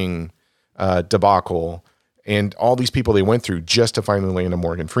casting debacle and all these people they went through just to finally land on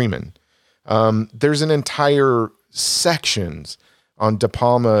Morgan Freeman. There's an entire sections on De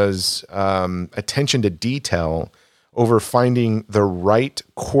Palma's attention to detail over finding the right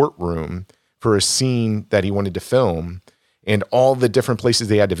courtroom for a scene that he wanted to film and all the different places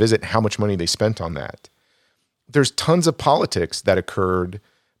they had to visit, how much money they spent on that. There's tons of politics that occurred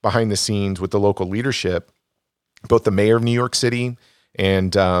behind the scenes with the local leadership, both the mayor of New York City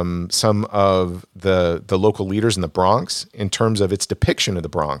and some of the local leaders in the Bronx in terms of its depiction of the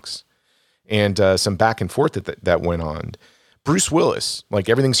Bronx, and some back and forth that went on. Bruce Willis, like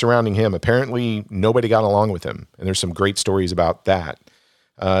everything surrounding him, apparently nobody got along with him, and there's some great stories about that.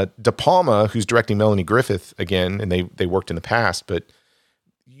 De Palma, who's directing Melanie Griffith again, and they worked in the past, but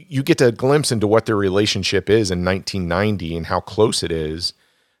you get a glimpse into what their relationship is in 1990 and how close it is.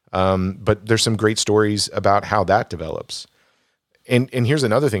 But there's some great stories about how that develops. And here's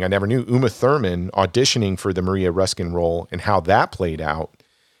another thing I never knew. Uma Thurman auditioning for the Maria Ruskin role and how that played out.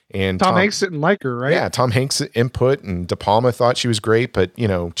 And Tom Hanks didn't like her, right? Yeah, Tom Hanks' input, and De Palma thought she was great, but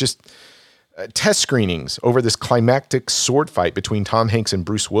just test screenings over this climactic sword fight between Tom Hanks and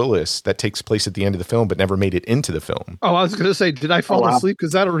Bruce Willis that takes place at the end of the film, but never made it into the film. Oh, I was going to say, did I fall asleep?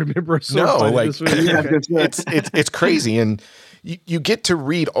 Because I don't remember a sword fight in this movie. It's crazy, and you get to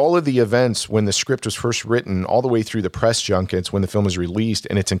read all of the events when the script was first written, all the way through the press junkets when the film was released,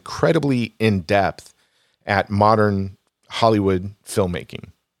 and it's incredibly in depth at modern Hollywood filmmaking.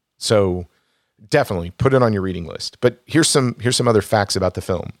 So definitely put it on your reading list. But here's some other facts about the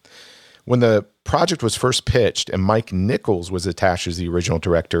film. When the project was first pitched and Mike Nichols was attached as the original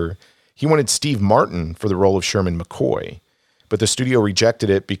director, he wanted Steve Martin for the role of Sherman McCoy, but the studio rejected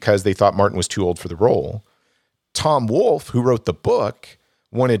it because they thought Martin was too old for the role. Tom Wolfe, who wrote the book,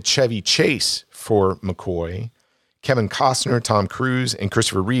 wanted Chevy Chase for McCoy. Kevin Costner, Tom Cruise, and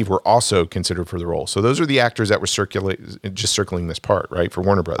Christopher Reeve were also considered for the role. So those are the actors that were circling this part, right, for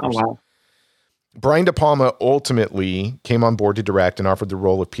Warner Brothers. Oh, wow. Brian De Palma ultimately came on board to direct and offered the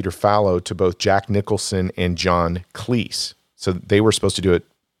role of Peter Fallow to both Jack Nicholson and John Cleese. So they were supposed to do it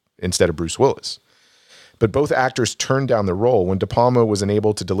instead of Bruce Willis. But both actors turned down the role. When De Palma was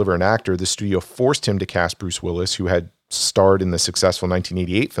unable to deliver an actor, the studio forced him to cast Bruce Willis, who had starred in the successful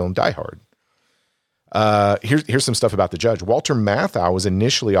 1988 film Die Hard. Here's some stuff about the judge. Walter Matthau was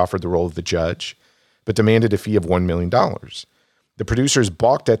initially offered the role of the judge, but demanded a fee of $1 million. The producers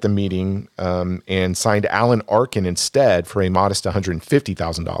balked at the meeting and signed Alan Arkin instead for a modest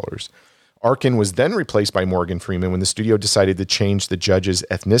 $150,000. Arkin was then replaced by Morgan Freeman when the studio decided to change the judge's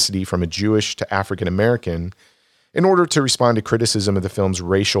ethnicity from a Jewish to African American in order to respond to criticism of the film's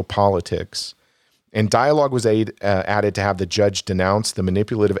racial politics. And dialogue was added to have the judge denounce the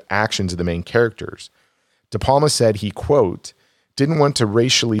manipulative actions of the main characters. De Palma said he, quote, didn't want to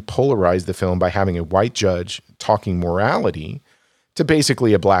racially polarize the film by having a white judge talking morality to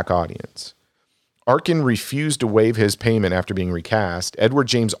basically a black audience. Arkin refused to waive his payment after being recast. Edward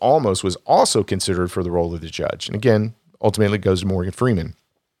James Olmos was also considered for the role of the judge. And again, ultimately goes to Morgan Freeman.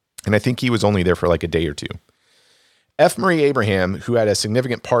 And I think he was only there for like a day or two. F. Murray Abraham, who had a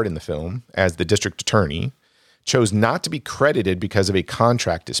significant part in the film as the district attorney, chose not to be credited because of a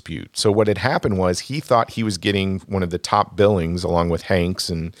contract dispute. So what had happened was he thought he was getting one of the top billings along with Hanks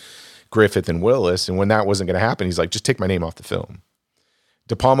and Griffith and Willis. And when that wasn't going to happen, he's like, just take my name off the film.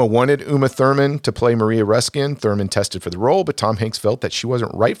 De Palma wanted Uma Thurman to play Maria Ruskin. Thurman tested for the role, but Tom Hanks felt that she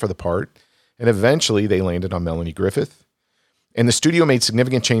wasn't right for the part. And eventually they landed on Melanie Griffith. And the studio made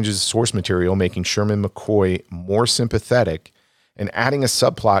significant changes to source material, making Sherman McCoy more sympathetic and adding a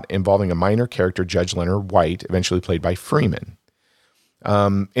subplot involving a minor character, Judge Leonard White, eventually played by Freeman.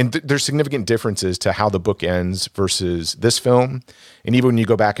 There's significant differences to how the book ends versus this film. And even when you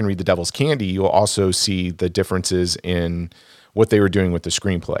go back and read The Devil's Candy, you'll also see the differences in what they were doing with the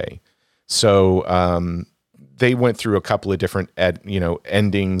screenplay. So they went through a couple of different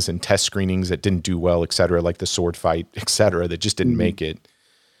endings and test screenings that didn't do well, et cetera, like the sword fight, et cetera, that just didn't make it.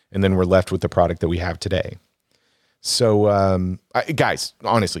 And then we're left with the product that we have today. So, guys,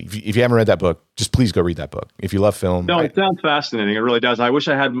 honestly, if you haven't read that book, just please go read that book. If you love film. No, it sounds fascinating. It really does. I wish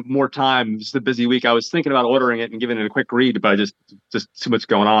I had more time. It's a busy week. I was thinking about ordering it and giving it a quick read, but just too much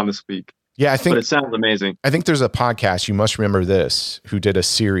going on this week. Yeah, but it sounds amazing. I think there's a podcast, You Must Remember This, who did a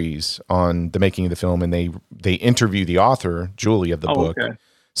series on the making of the film, and they interview the author, Julie, of the book. Okay.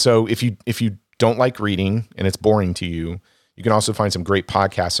 So if you don't like reading and it's boring to you, you can also find some great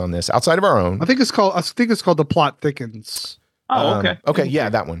podcasts on this outside of our own. I think it's called The Plot Thickens. Oh, okay. Okay, yeah,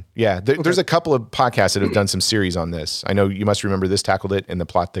 that one. Yeah, there's a couple of podcasts that have done some series on this. I know You Must Remember This tackled it, and The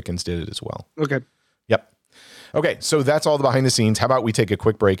Plot Thickens did it as well. Okay. Yep. Okay, so that's all the behind the scenes. How about we take a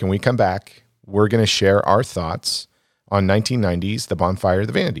quick break and we come back? We're going to share our thoughts on 1990s, The Bonfire,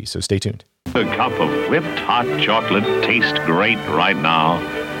 The Vanities. So stay tuned. A cup of whipped hot chocolate tastes great right now.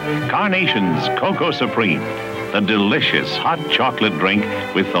 Carnation's Cocoa Supreme, the delicious hot chocolate drink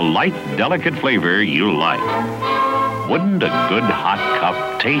with the light, delicate flavor you like. Wouldn't a good hot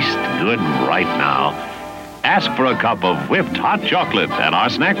cup taste good right now? Ask for a cup of whipped hot chocolate at our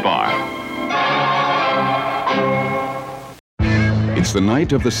snack bar. It's the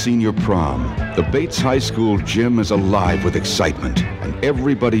night of the senior prom. The Bates High School gym is alive with excitement, and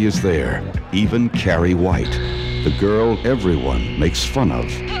everybody is there, even Carrie White, the girl everyone makes fun of,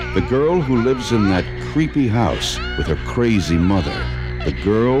 the girl who lives in that creepy house with her crazy mother, the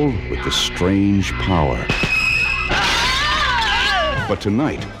girl with the strange power. But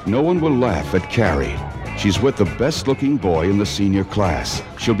tonight, no one will laugh at Carrie. She's with the best-looking boy in the senior class.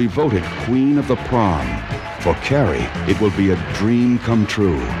 She'll be voted Queen of the Prom. For Carrie, it will be a dream come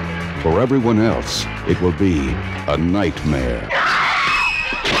true. For everyone else, it will be a nightmare.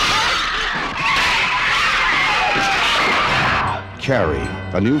 Carrie,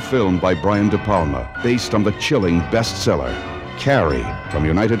 a new film by Brian De Palma, based on the chilling bestseller. Carrie, from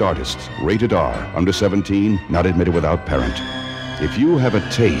United Artists, rated R, under 17, not admitted without parent. If you have a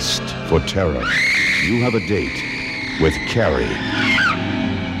taste for terror, you have a date with Carrie.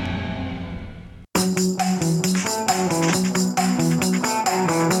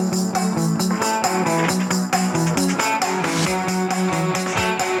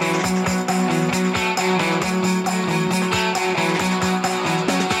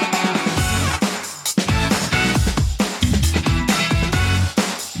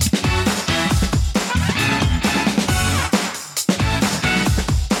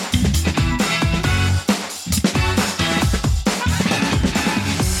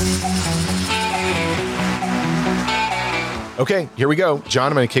 Okay, here we go.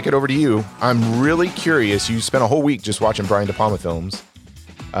 John, I'm going to kick it over to you. I'm really curious. You spent a whole week just watching Brian De Palma films.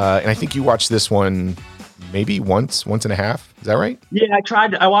 And I think you watched this one maybe once and a half. Is that right? Yeah,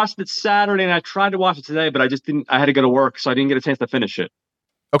 I watched it Saturday and I tried to watch it today, but I just didn't. I had to go to work, so I didn't get a chance to finish it.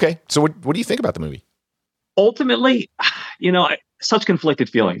 Okay, so what do you think about the movie? Ultimately, such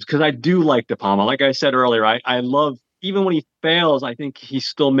conflicted feelings because I do like De Palma. Like I said earlier, I love, even when he fails, I think he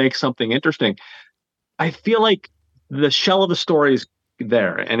still makes something interesting. I feel like the shell of the story is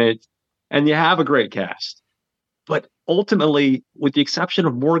there, and you have a great cast, but ultimately, with the exception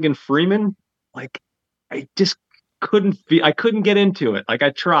of Morgan Freeman, like I just I couldn't get into it. Like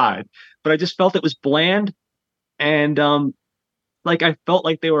I tried, but I just felt it was bland, and like I felt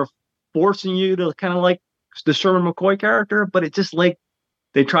like they were forcing you to kind of like the Sherman McCoy character, but it just like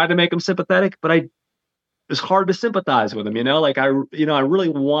they tried to make him sympathetic, but it's hard to sympathize with him, like I really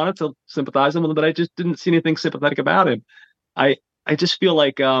wanted to sympathize with him, but I just didn't see anything sympathetic about him. I just feel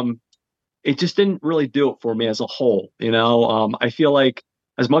like it just didn't really do it for me as a whole. I feel like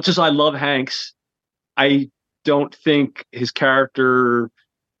as much as I love Hanks, I don't think his character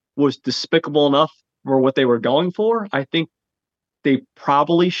was despicable enough for what they were going for. I think they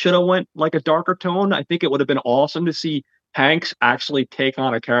probably should have went like a darker tone. I think it would have been awesome to see Hanks actually take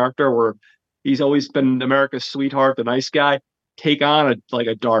on a character where he's always been America's sweetheart, the nice guy, take on a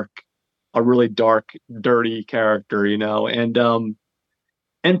really dark, dirty character, and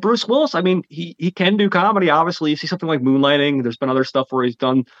Bruce Willis, I mean, he can do comedy. Obviously, you see something like Moonlighting. There's been other stuff where he's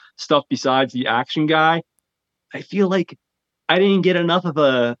done stuff besides the action guy. I feel like I didn't get enough of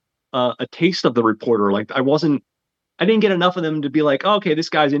a taste of the reporter. Like I didn't get enough of them to be like, oh, okay, this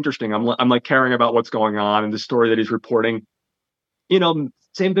guy's interesting. I'm like caring about what's going on and the story that he's reporting.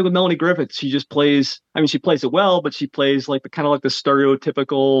 Same thing with Melanie Griffith. She just plays. I mean, she plays it well, but she plays like the kind of like the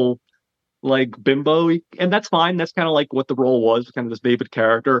stereotypical like bimbo, and that's fine. That's kind of like what the role was, kind of this baby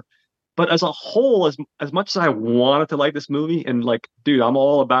character. But as a whole, as much as I wanted to like this movie, and like, dude, I'm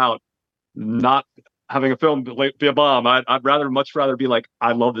all about not having a film be a bomb. I'd much rather be like,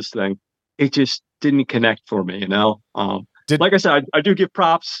 I love this thing. It just didn't connect for me, Like I said, I do give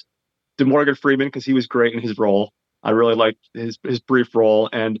props to Morgan Freeman because he was great in his role. I really liked his brief role,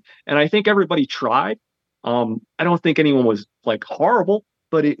 and I think everybody tried. I don't think anyone was like horrible,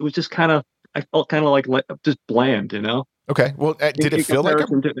 but it was just I felt kind of like just bland, Okay, well, did it feel like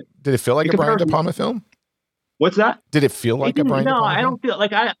a Brian De Palma film? What's that? Did it feel like a Brian De Palma film? I don't feel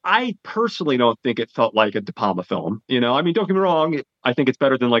like I personally don't think it felt like a De Palma film. I mean, don't get me wrong. I think it's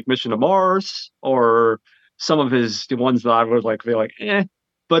better than like Mission to Mars or some of the ones that I would like feel like,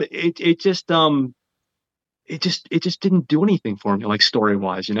 but it just didn't do anything for me, like story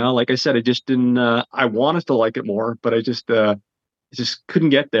wise. Like I said, it just didn't. I wanted to like it more, but I just couldn't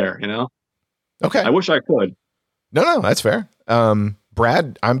get there. Okay. I wish I could. No, that's fair.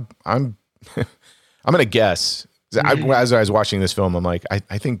 Brad, I'm I'm gonna guess. As I was watching this film, I'm like,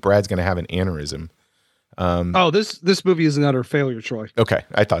 I think Brad's gonna have an aneurysm. This movie is an utter failure, Troy. Okay,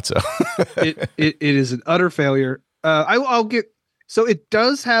 I thought so. it is an utter failure. I'll get. So it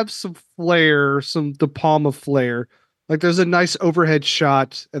does have some flair, some De Palma flair. Like there's a nice overhead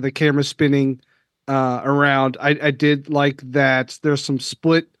shot and the camera spinning around. I did like that. There's some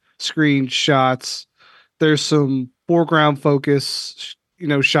split screen shots. There's some foreground focus,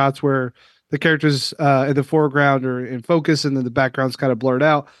 shots where the characters in the foreground are in focus and then the background's kind of blurred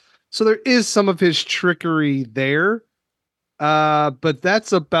out. So there is some of his trickery there. But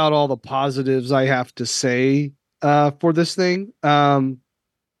that's about all the positives I have to say for this thing.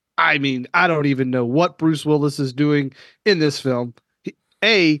 I mean, I don't even know what Bruce Willis is doing in this film.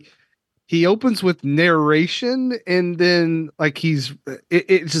 He opens with narration and then like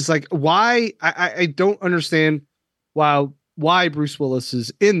it's just like, why? I don't understand why Bruce Willis is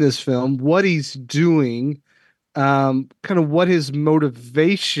in this film, what he's doing, kind of what his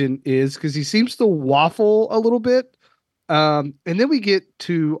motivation is, because he seems to waffle a little bit. And then we get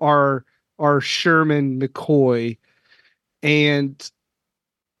to our Sherman McCoy, and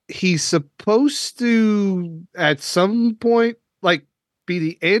he's supposed to at some point like be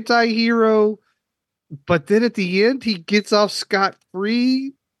the anti-hero, but then at the end he gets off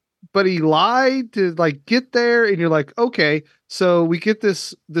scot-free, but he lied to like get there, and you're like, okay, so we get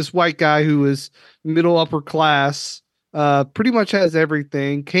this white guy who is middle upper class, pretty much has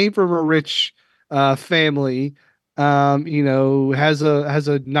everything, came from a rich family, has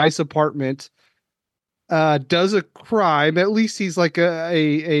a nice apartment, does a crime. At least he's like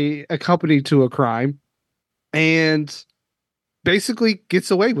a company to a crime, and basically gets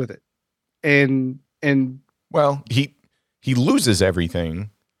away with it. And well, he loses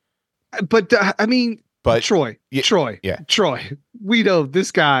everything. But I mean, But Troy, yeah, Troy, yeah. Troy. We know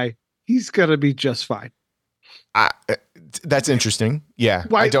this guy. He's gonna be just fine. That's interesting. Yeah,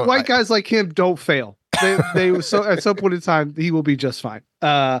 White guys like him don't fail. They so at some point in time he will be just fine.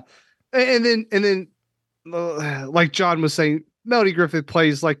 And then like John was saying, Melody Griffith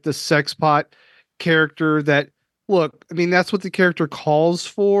plays like the sex pot character that, look, I mean, that's what the character calls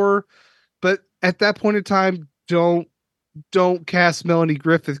for. But at that point in time, don't cast Melanie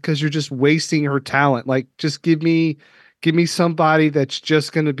Griffith because you're just wasting her talent. Like, just give me somebody that's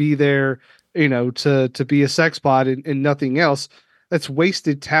just going to be there, to be a sex pot and nothing else. That's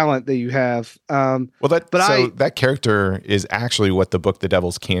wasted talent that you have. That character is actually what the book The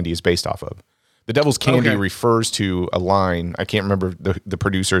Devil's Candy is based off of. The Devil's Candy refers to a line. I can't remember the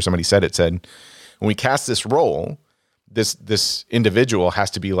producer. Somebody said when we cast this role, this individual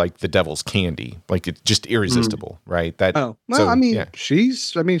has to be like the devil's candy, like it's just irresistible, right?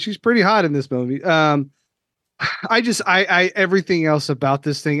 She's pretty hot in this movie. Everything else about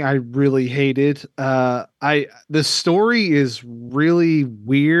this thing I really hated. The story is really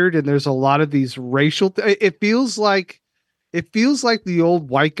weird, and there's a lot of these racial. It feels like the old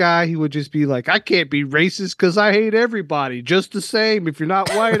white guy who would just be like, I can't be racist because I hate everybody just the same. If you're not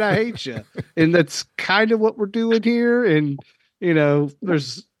white, I hate you. And that's kind of what we're doing here. And,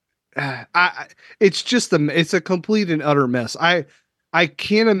 there's, it's a complete and utter mess. I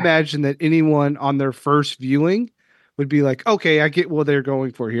can't imagine that anyone on their first viewing would be like, okay, I get what they're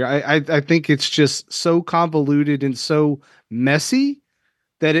going for here. I think it's just so convoluted and so messy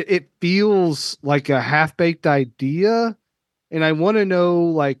that it feels like a half-baked idea. And I want to know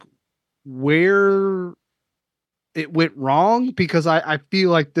like where it went wrong, because I feel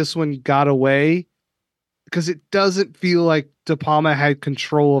like this one got away because it doesn't feel like De Palma had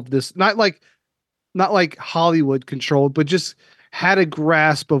control of this. Not like Hollywood controlled, but just had a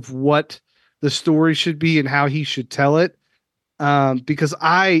grasp of what the story should be and how he should tell it. Because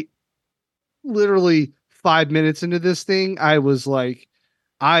I literally 5 minutes into this thing, I was like,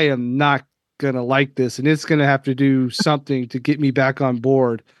 I am not gonna like this, and it's gonna have to do something to get me back on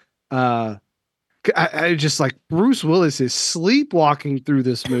board. I just like Bruce Willis is sleepwalking through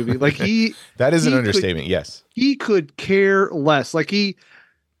this movie. Like that is an understatement. Yes, he could care less. Like he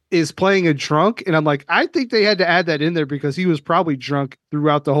is playing a drunk, and I'm like, I think they had to add that in there because he was probably drunk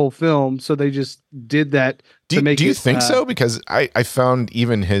throughout the whole film, so they just did that to make. Do you think so? Because I found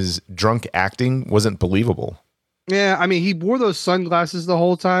even his drunk acting wasn't believable. Yeah, I mean, he wore those sunglasses the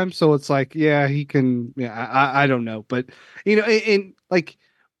whole time, so it's like, yeah, he can. Yeah, I don't know, but in like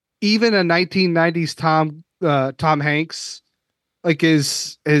even a 1990s Tom Hanks, like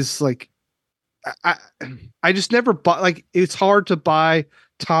is like, I just never bought. Like, it's hard to buy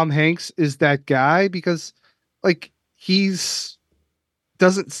Tom Hanks is that guy because like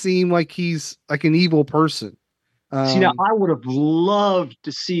doesn't seem like he's like an evil person. See, now I would have loved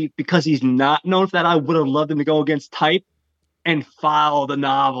to see, because he's not known for that, I would have loved him to go against type and follow the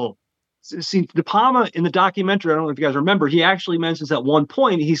novel. See, De Palma in the documentary, I don't know if you guys remember, he actually mentions at one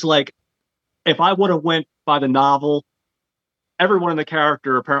point, he's like, if I would have went by the novel, everyone in the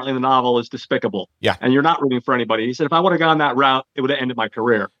character apparently in the novel is despicable. Yeah. And you're not rooting for anybody. He said, if I would have gone that route, it would have ended my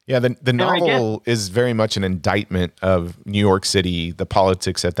career. Yeah. The novel is very much an indictment of New York City, the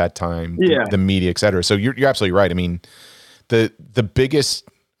politics at that time, the media, et cetera. So you're absolutely right. I mean, the biggest,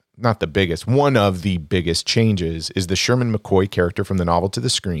 not the biggest, one of the biggest changes is the Sherman McCoy character from the novel to the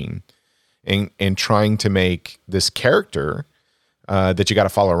screen, and trying to make this character that you got to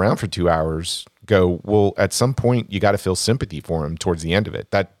follow around for 2 hours go, well, at some point you got to feel sympathy for him towards the end of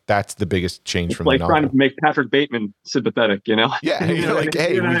it. That's the biggest change from the novel. Trying to make Patrick Bateman sympathetic, Yeah, like,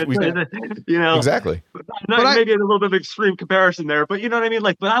 hey, exactly. Maybe a little bit of extreme comparison there, but you know what I mean.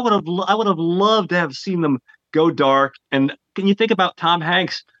 Like, but I would have loved to have seen them go dark. And can you think about Tom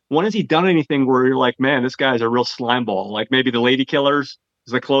Hanks? When has he done anything where you're like, man, this guy's a real slime ball? Like maybe The Lady Killers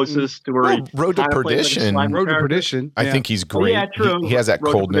is the closest to where Road to Perdition. Road to Perdition. I think he's great. Yeah, true. He has that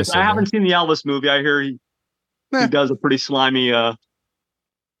coldness. I haven't seen the Elvis movie. I hear he does a pretty slimy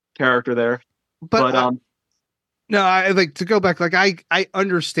character there. But no, I like to go back. Like I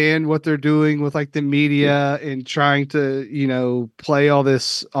understand what they're doing with like the media and trying to play all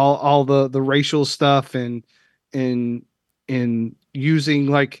this all the racial stuff and using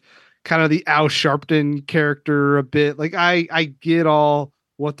like kind of the Al Sharpton character a bit. Like I get all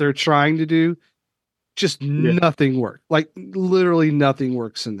what they're trying to do. Just nothing worked. Like literally nothing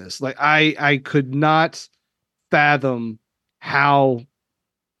works in this. Like I could not fathom how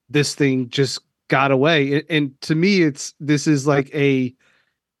this thing just got away. And to me, this is like a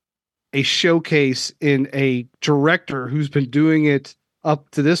showcase in a director who's been doing it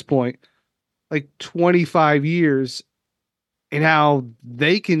up to this point like 25 years and how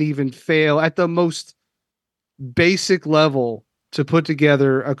they can even fail at the most basic level to put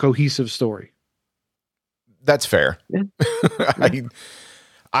together a cohesive story. That's fair. Yeah.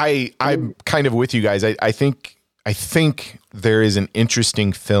 I'm kind of with you guys. I think there is an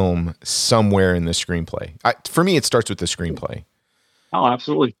interesting film somewhere in the screenplay. For me, it starts with the screenplay. Oh,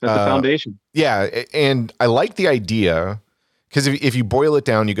 absolutely. That's the foundation. Yeah. And I like the idea because if you boil it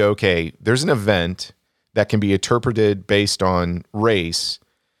down, you go, okay, there's an event that can be interpreted based on race,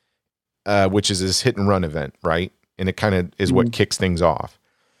 which is this hit and run event, right? And it kind of is what kicks things off.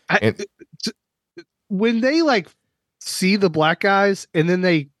 When they like see the black guys and then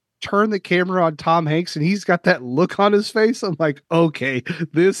they turn the camera on Tom Hanks and he's got that look on his face, I'm like, okay,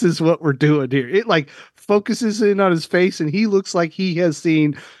 this is what we're doing here. It like focuses in on his face and he looks like he has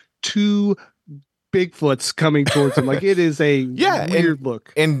seen two Bigfoots coming towards him. Like it is a weird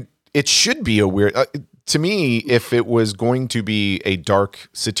look. And it should be a weird, to me, if it was going to be a dark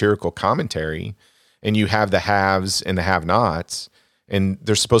satirical commentary and you have the haves and the have-nots, and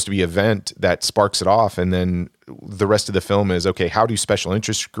there's supposed to be an event that sparks it off. And then the rest of the film is, okay, how do special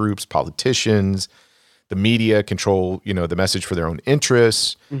interest groups, politicians, the media control, the message for their own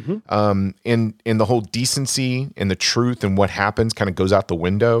interests? And the whole decency and the truth and what happens kind of goes out the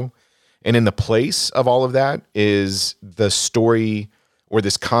window. And in the place of all of that is the story or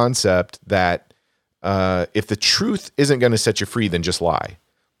this concept that if the truth isn't going to set you free, then just lie.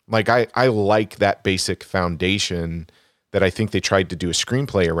 Like I like that basic foundation that I think they tried to do a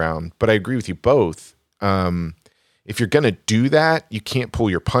screenplay around, but I agree with you both. If you're going to do that, you can't pull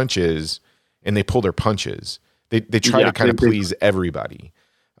your punches, and they pull their punches. They try to kind of please everybody.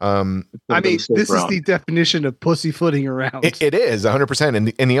 I mean, this is the definition of pussyfooting around. It is 100%.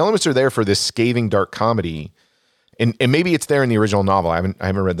 And the elements are there for this scathing dark comedy. And maybe it's there in the original novel. I haven't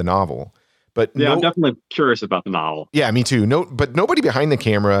read the novel, but I'm definitely curious about the novel. Yeah, me too. But nobody behind the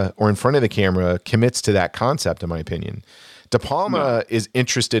camera or in front of the camera commits to that concept, in my opinion. De Palma is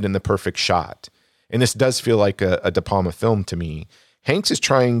interested in the perfect shot. And this does feel like a De Palma film to me. Hanks is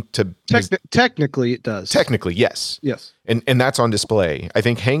trying to... Technically, it does. Technically, yes. Yes. And that's on display. I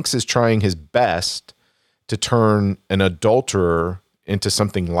think Hanks is trying his best to turn an adulterer into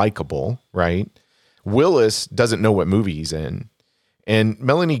something likable, right? Willis doesn't know what movie he's in. And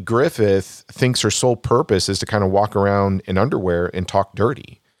Melanie Griffith thinks her sole purpose is to kind of walk around in underwear and talk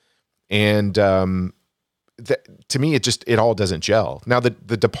dirty. And to me, it all doesn't gel. Now, the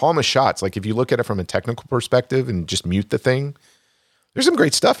De Palma shots, like if you look at it from a technical perspective and just mute the thing, there's some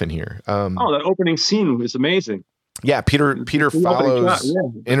great stuff in here. That opening scene was amazing. Yeah, Peter Fallow's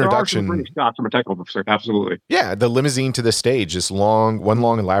introduction. There are some shots from a technical perspective, absolutely. Yeah, the limousine to the stage, this one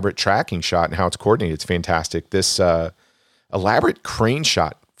long elaborate tracking shot and how it's coordinated, it's fantastic. This elaborate crane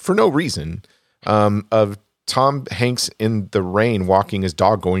shot for no reason of Tom Hanks in the rain walking his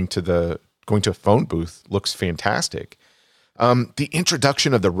dog going to a phone booth looks fantastic. The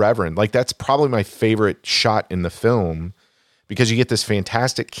introduction of the Reverend, like that's probably my favorite shot in the film because you get this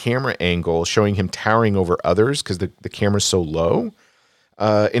fantastic camera angle showing him towering over others because the camera's so low.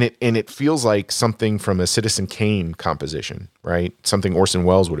 And it feels like something from a Citizen Kane composition, right? Something Orson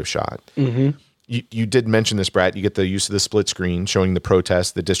Welles would have shot. Mm-hmm. You did mention this, Brett. You get the use of the split screen showing the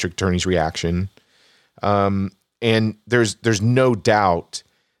protest, the district attorney's reaction. And there's no doubt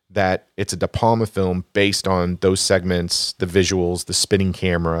that it's a De Palma film based on those segments, the visuals, the spinning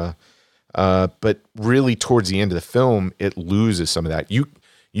camera. But really towards the end of the film, it loses some of that.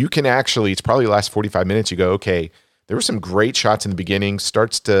 You can actually, it's probably the last 45 minutes, you go, okay, there were some great shots in the beginning,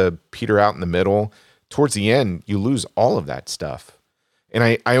 starts to peter out in the middle. Towards the end, you lose all of that stuff.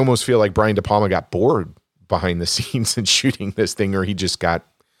 And I almost feel like Brian De Palma got bored behind the scenes and shooting this thing, or he just got,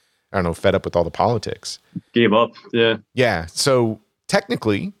 I don't know, fed up with all the politics. Gave up, yeah. Yeah, so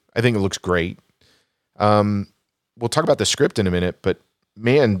technically, I think it looks great. We'll talk about the script in a minute, but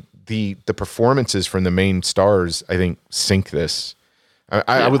man, the performances from the main stars, I think, sink this.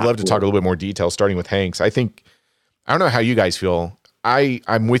 I would love to talk a little bit more detail, starting with Hanks. I don't know how you guys feel.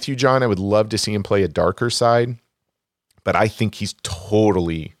 I'm with you, John. I would love to see him play a darker side, but I think he's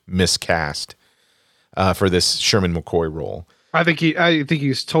totally miscast for this Sherman McCoy role. I think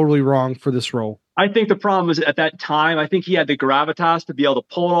he's totally wrong for this role. I think the problem is at that time, I think he had the gravitas to be able to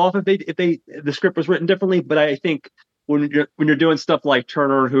pull it off if the script was written differently. But I think when you're doing stuff like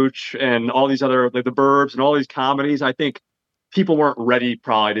Turner and Hooch and all these other, like The Burbs and all these comedies, I think people weren't ready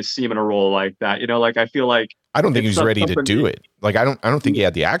probably to see him in a role like that. Like I feel like I don't think he's ready to do it. Like I don't think he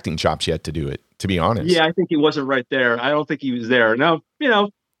had the acting chops yet to do it, to be honest. Yeah, I think he wasn't right there. I don't think he was there. Now,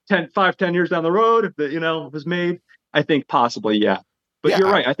 10 years down the road, if it was made, I think possibly, yeah. But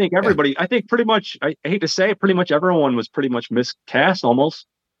you're right. I think everybody. I think pretty much. I hate to say it, pretty much everyone was pretty much miscast almost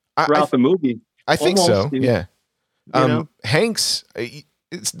throughout the movie. I think almost, so. Yeah. Hanks.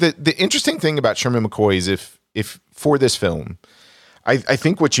 It's the interesting thing about Sherman McCoy is if for this film, I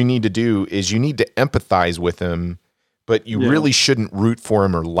think what you need to do is you need to empathize with him, but you really shouldn't root for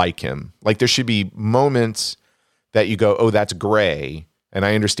him or like him. Like there should be moments that you go, oh, that's gray. And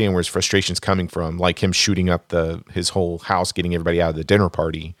I understand where his frustration's coming from, like him shooting up his whole house, getting everybody out of the dinner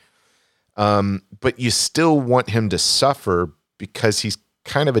party. But you still want him to suffer because he's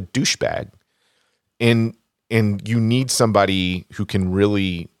kind of a douchebag. And you need somebody who can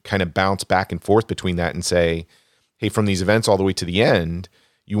really kind of bounce back and forth between that and say, hey, from these events all the way to the end,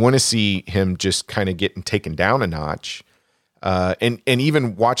 you want to see him just kind of getting taken down a notch, and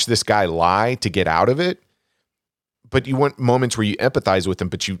even watch this guy lie to get out of it. But you want moments where you empathize with him,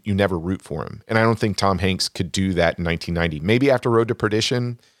 but you never root for him. And I don't think Tom Hanks could do that in 1990. Maybe after Road to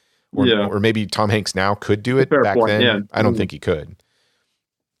Perdition, or maybe Tom Hanks now could do it back then. Yeah. I don't think he could.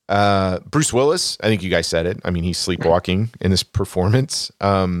 Bruce Willis, I think you guys said it. I mean, he's sleepwalking in this performance.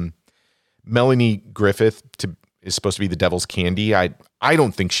 Melanie Griffith is supposed to be the devil's candy. I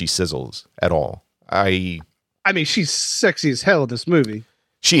don't think she sizzles at all. I mean, she's sexy as hell in this movie.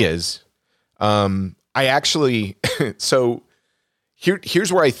 She is. I actually, so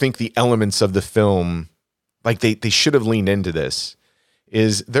here's where I think the elements of the film, like they should have leaned into this,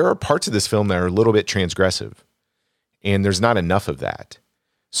 is there are parts of this film that are a little bit transgressive, and there's not enough of that.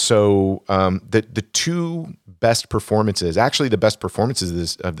 So the two best performances, actually the best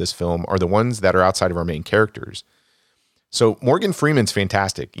performances of this film are the ones that are outside of our main characters. So Morgan Freeman's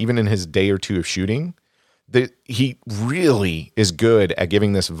fantastic, even in his day or two of shooting. He really is good at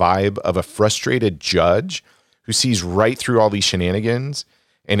giving this vibe of a frustrated judge who sees right through all these shenanigans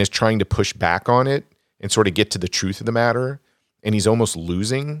and is trying to push back on it and sort of get to the truth of the matter. And he's almost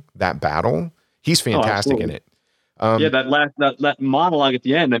losing that battle. He's fantastic in it. That monologue at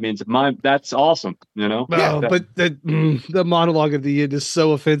the end. I mean, that's awesome. You know. But the monologue at the end is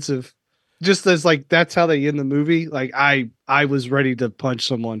so offensive. Just as like that's how they end the movie. Like I was ready to punch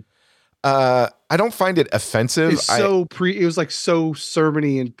someone. I don't find it offensive. It's it was like so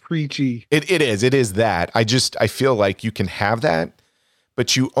sermony and preachy. It is that. I feel like you can have that,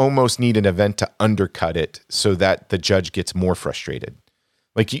 but you almost need an event to undercut it so that the judge gets more frustrated.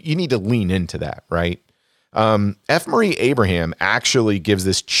 Like you need to lean into that, right? F. Murray Abraham actually gives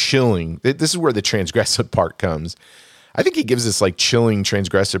this chilling, this is where the transgressive part comes. I think he gives this like chilling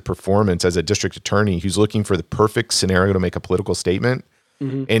transgressive performance as a district attorney who's looking for the perfect scenario to make a political statement.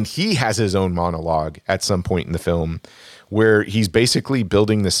 Mm-hmm. And he has his own monologue at some point in the film where he's basically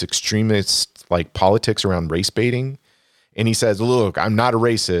building this extremist like politics around race baiting. And he says, look, I'm not a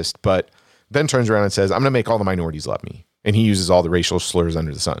racist, but then turns around and says, I'm going to make all the minorities love me. And he uses all the racial slurs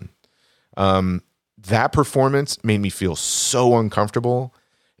under the sun. That performance made me feel so uncomfortable.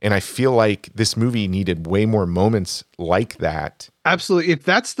 And I feel like this movie needed way more moments like that. Absolutely. If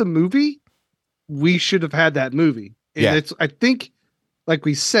that's the movie, we should have had that movie. And I think, like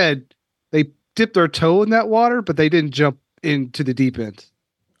we said, they dipped their toe in that water, but they didn't jump into the deep end.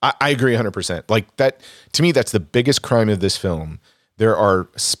 I agree 100%. Like that, to me, that's the biggest crime of this film. There are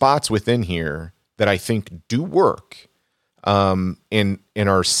spots within here that I think do work, and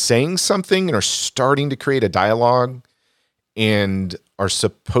are saying something and are starting to create a dialogue and are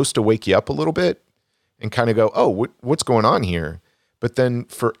supposed to wake you up a little bit and kind of go, oh, what's going on here? But then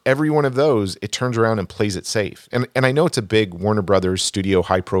for every one of those, it turns around and plays it safe. And I know it's a big Warner Brothers studio,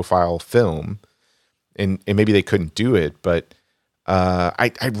 high profile film, and maybe they couldn't do it, but why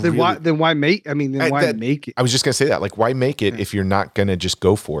make it? I was just gonna say that, like, why make it if you're not gonna just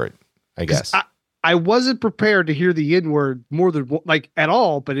go for it? I guess I wasn't prepared to hear the N word more than at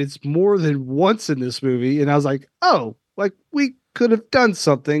all, but it's more than once in this movie, and I was like, oh, like we could have done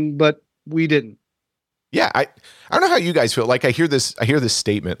something, but we didn't. Yeah, I don't know how you guys feel. Like I hear this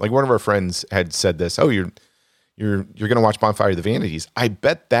statement. Like one of our friends had said this. Oh, you're gonna watch Bonfire the Vanities. I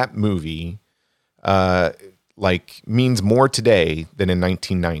bet that movie means more today than in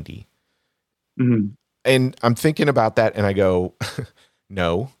 1990. Mm-hmm. And I'm thinking about that, and I go,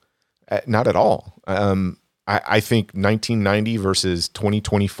 no, not at all. I think 1990 versus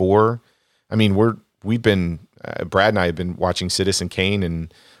 2024. I mean, we've been Brad and I have been watching Citizen Kane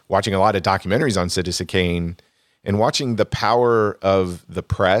and watching a lot of documentaries on Citizen Kane and watching the power of the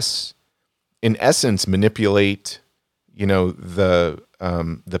press in essence manipulate, the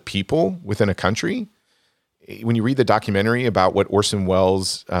people within a country. When you read the documentary about what Orson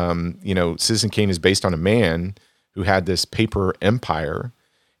Welles, Citizen Kane is based on a man who had this paper empire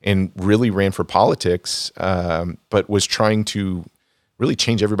and really ran for politics, but was trying to really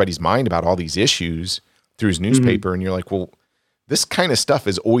change everybody's mind about all these issues through his newspaper. And you're like, well, this kind of stuff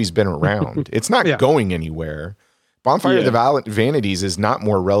has always been around. It's not going anywhere. Bonfire of the Vanities is not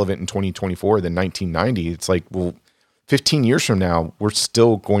more relevant in 2024 than 1990. It's like, well, 15 years from now, we're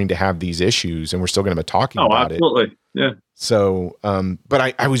still going to have these issues and we're still going to be talking about absolutely. Yeah. So,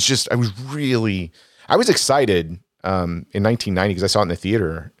 but I was excited in 1990 because I saw it in the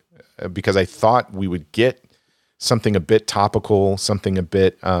theater because I thought we would get something a bit topical, something a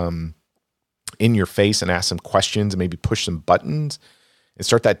bit in your face, and ask some questions and maybe push some buttons and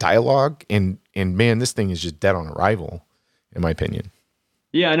start that dialogue. And man, this thing is just dead on arrival, in my opinion.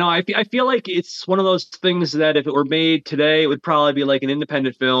 Yeah, no, I feel like it's one of those things that if it were made today, it would probably be like an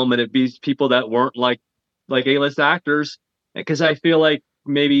independent film, and it'd be people that weren't like A-list actors, because I feel like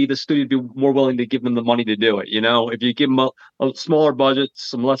maybe the studio would be more willing to give them the money to do it. You know, if you give them a smaller budget,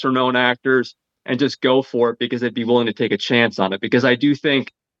 some lesser known actors, and just go for it because they'd be willing to take a chance on it. Because I do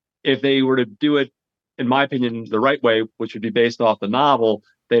think if they were to do it, in my opinion, the right way, which would be based off the novel,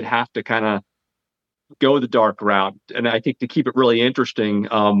 they'd have to kind of go the dark route. And I think to keep it really interesting,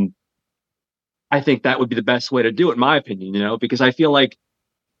 I think that would be the best way to do it, in my opinion, you know, because I feel like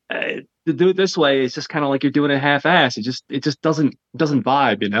to do it this way, it's just kind of like you're doing it half-ass. It just doesn't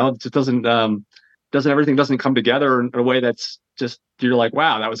vibe, you know. It just everything doesn't come together in a way that's just, you're like,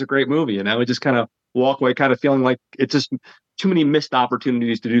 wow, that was a great movie, you know. It just kind of walk away kind of feeling like it's just too many missed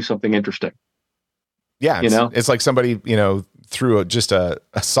opportunities to do something interesting. Yeah, it's like somebody, you know, threw just a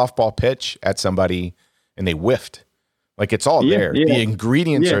softball pitch at somebody and they whiffed. Like it's all there. Yeah. The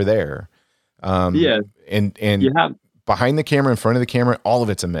ingredients are there. And you have, behind the camera, in front of the camera, all of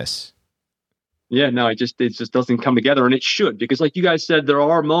it's a miss. Yeah, no, it just doesn't come together, and it should, because like you guys said, there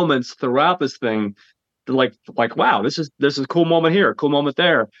are moments throughout this thing that like wow, this is a cool moment here, a cool moment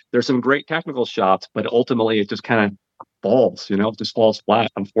there. There's some great technical shots, but ultimately it just kind of falls, you know, it just falls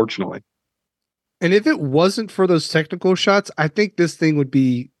flat, unfortunately. And if it wasn't for those technical shots, I think this thing would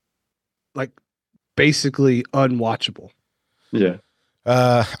be like basically unwatchable. Yeah.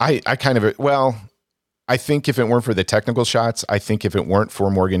 I kind of, well, I think if it weren't for the technical shots, I think if it weren't for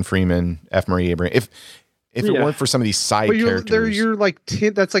Morgan Freeman, F. Murray Abraham, if it weren't for some of these side characters, you're like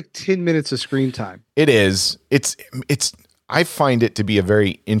 10, that's like 10 minutes of screen time. It is. I find it to be a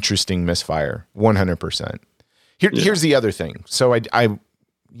very interesting misfire. 100%. Here's the other thing. So I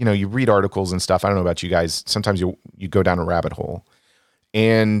you know, you read articles and stuff. I don't know about you guys. Sometimes you go down a rabbit hole,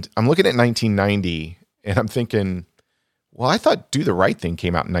 and I'm looking at 1990 and I'm thinking, well, I thought Do the Right Thing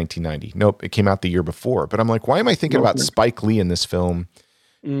came out in 1990. Nope, it came out the year before. But I'm like, why am I thinking about Spike Lee in this film?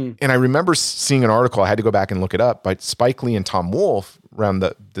 And I remember seeing an article, I had to go back and look it up, by Spike Lee and Tom Wolfe around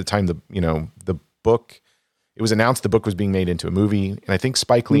the time the book, it was announced the book was being made into a movie. And I think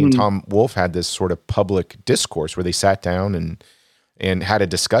Spike Lee and Tom Wolfe had this sort of public discourse where they sat down and had a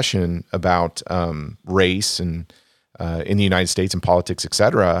discussion about race and in the United States and politics, et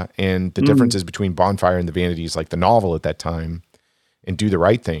cetera, and the differences between Bonfire and the Vanities, like the novel at that time, and Do the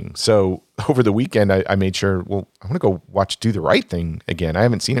Right Thing. So over the weekend, I made sure, well, I want to go watch Do the Right Thing again. I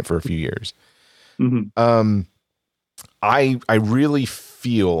haven't seen it for a few years. I really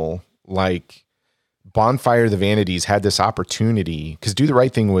feel like Bonfire of the Vanities had this opportunity, because Do the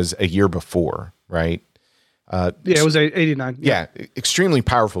Right Thing was a year before, right? It was 89. Yeah, extremely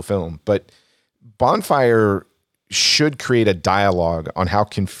powerful film. But Bonfire should create a dialogue on how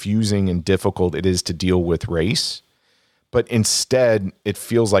confusing and difficult it is to deal with race. But instead, it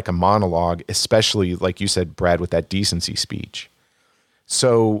feels like a monologue, especially, like you said, Brad, with that decency speech.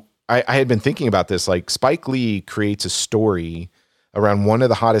 So I had been thinking about this. Like, Spike Lee creates a story around one of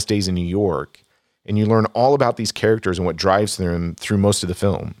the hottest days in New York, and you learn all about these characters and what drives them through most of the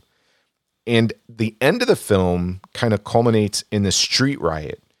film. And the end of the film kind of culminates in the street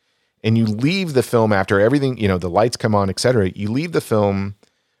riot. And you leave the film after everything, you know, the lights come on, et cetera. You leave the film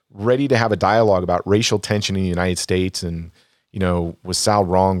ready to have a dialogue about racial tension in the United States. And, you know, was Sal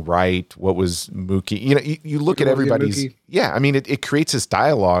wrong, right? What was Mookie? You know, you look at everybody's, I mean, it creates this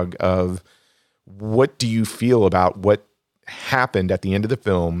dialogue of what do you feel about what happened at the end of the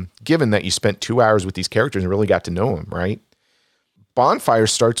film, given that you spent 2 hours with these characters and really got to know them, right? Bonfire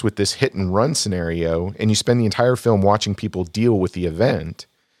starts with this hit and run scenario, and you spend the entire film watching people deal with the event.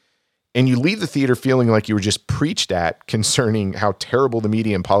 And you leave the theater feeling like you were just preached at concerning how terrible the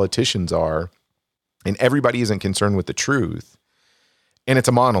media and politicians are, and everybody isn't concerned with the truth. And it's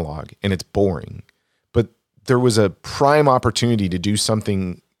a monologue, and it's boring. But there was a prime opportunity to do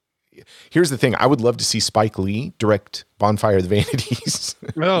something. Here's the thing. I would love to see Spike Lee direct Bonfire of the Vanities.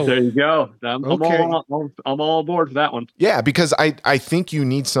 Oh, there you go. I'm all aboard for that one. Yeah, because I think you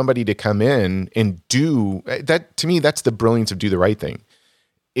need somebody to come in and do that. To me, that's the brilliance of Do the Right Thing.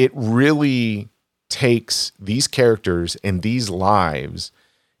 it really takes these characters and these lives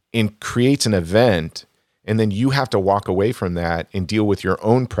and creates an event, and then you have to walk away from that and deal with your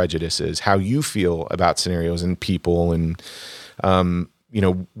own prejudices, how you feel about scenarios and people, and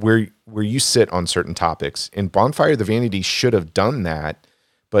where you sit on certain topics. And Bonfire the Vanities should have done that,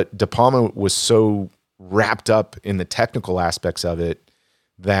 but De Palma was so wrapped up in the technical aspects of it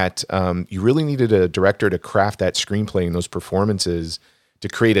that you really needed a director to craft that screenplay and those performances to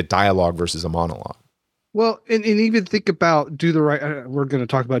create a dialogue versus a monologue. Well, and even think about Do the Right. We're going to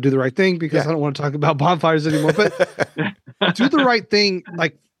talk about Do the Right Thing because I don't want to talk about bonfires anymore. But Do the Right Thing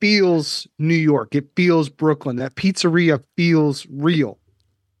like feels New York. It feels Brooklyn. That pizzeria feels real.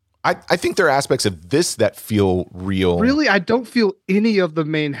 I think there are aspects of this that feel real. Really, I don't feel any of the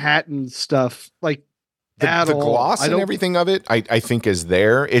Manhattan stuff like the gloss and everything of it. I think is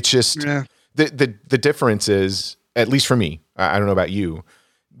there. It's just the difference is, at least for me. I don't know about you.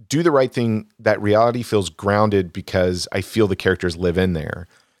 Do the Right Thing, that reality feels grounded because I feel the characters live in there.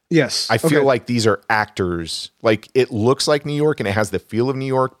 Yes. I feel like these are actors. Like, it looks like New York and it has the feel of New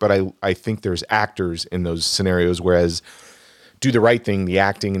York, but I think there's actors in those scenarios, whereas Do the Right Thing, the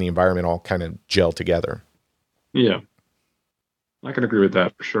acting and the environment all kind of gel together. Yeah. I can agree with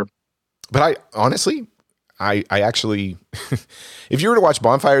that for sure. But I actually, if you were to watch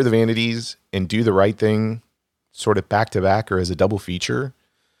Bonfire the Vanities and Do the Right Thing sort of back to back or as a double feature,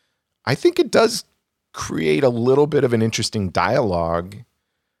 I think it does create a little bit of an interesting dialogue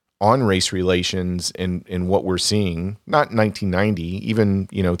on race relations and what we're seeing, not 1990, even,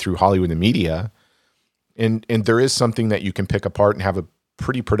 through Hollywood and media. And there is something that you can pick apart and have a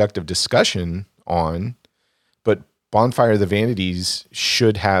pretty productive discussion on, but Bonfire the Vanities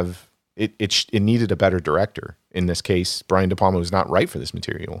should have, it needed a better director. In this case, Brian De Palma was not right for this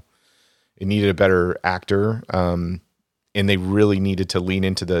material. It needed a better actor. And they really needed to lean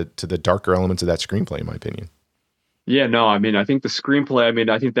into the darker elements of that screenplay, in my opinion. Yeah, no, I mean, I think the screenplay,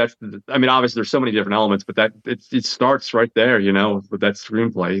 I think obviously there's so many different elements, but that it starts right there, with that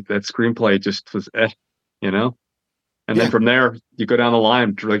screenplay. That screenplay just was, and then from there you go down the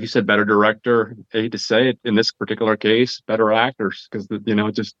line, like you said, better director. I hate to say it in this particular case, better actors, because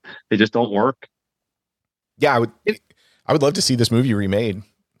they just don't work. Yeah, I would love to see this movie remade,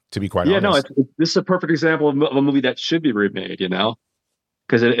 to be quite honest. Yeah, no, this is a perfect example of a movie that should be remade,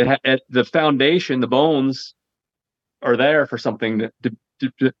 because the foundation, the bones are there for something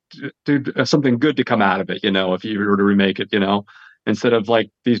something good to come out of it, if you were to remake it, instead of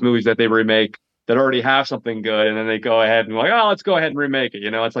like these movies that they remake that already have something good, and then they go ahead and like, oh, let's go ahead and remake it.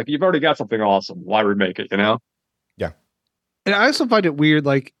 It's like, you've already got something awesome. Why remake it, Yeah. And I also find it weird,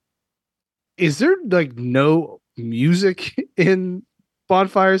 like, is there like no music in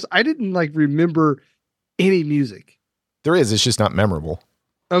Bonfires? I didn't like remember any music. There is, it's just not memorable.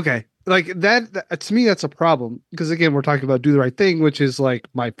 Okay. Like that to me, that's a problem. Because again, we're talking about Do the Right Thing, which is like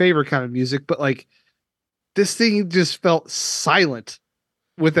my favorite kind of music, but like this thing just felt silent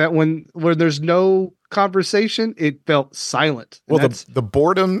with that. When there's no conversation, it felt silent. Well, the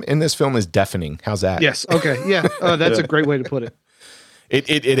boredom in this film is deafening. How's that? Yes. Okay. Yeah. That's a great way to put it. It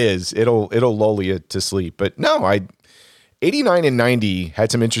is. It'll lull you to sleep. But no, 89 and 90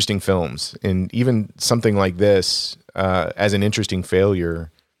 had some interesting films, and even something like this as an interesting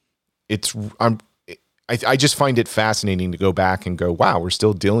failure. I just find it fascinating to go back and go, wow, we're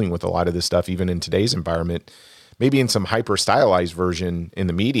still dealing with a lot of this stuff even in today's environment. Maybe in some hyper stylized version in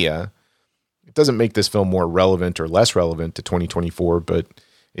the media. It doesn't make this film more relevant or less relevant to 2024, but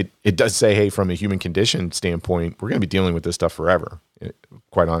it does say, hey, from a human condition standpoint, we're going to be dealing with this stuff forever,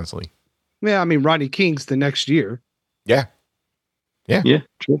 quite honestly. Yeah, I mean, Rodney King's the next year. Yeah.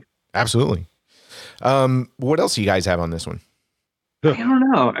 True. Absolutely. What else do you guys have on this one? I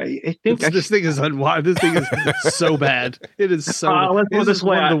don't know. I think this thing is unwild. This thing is so bad. It is so. Let's put it this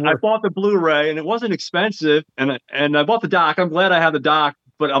way: I bought the Blu-ray, and it wasn't expensive, and I bought the doc. I'm glad I have the doc,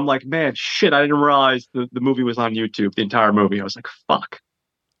 but I'm like, man, shit! I didn't realize the movie was on YouTube. The entire movie. I was like, fuck.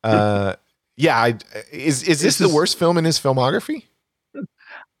 Yeah. Is this the worst film in his filmography?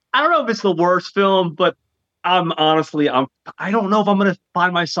 I don't know if it's the worst film, but I don't know if I'm going to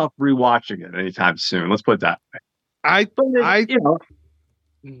find myself rewatching it anytime soon. Let's put it that way. it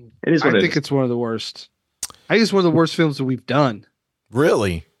is. I think it's one of the worst. I think it's one of the worst films that we've done.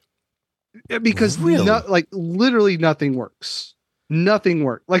 Really? Yeah, because literally nothing works. Nothing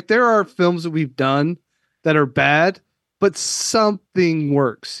works. Like, there are films that we've done that are bad, but something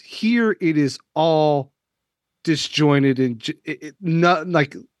works. Here, it is all disjointed and not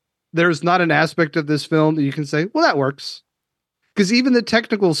like there's not an aspect of this film that you can say, well, that works. Because even the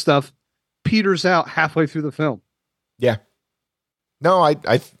technical stuff peters out halfway through the film. Yeah. No,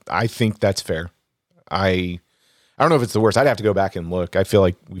 I think that's fair. I don't know if it's the worst. I'd have to go back and look. I feel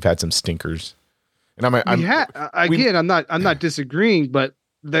like we've had some stinkers. And I'm not disagreeing, but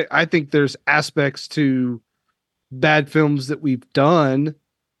I think there's aspects to bad films that we've done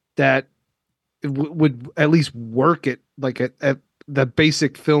that would at least work at the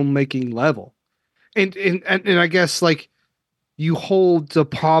basic filmmaking level. And I guess like you hold De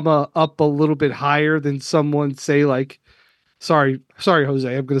Palma up a little bit higher than someone say like, sorry,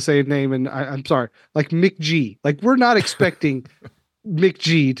 Jose, I'm going to say a name and I'm sorry, like Mick G. Like we're not expecting Mick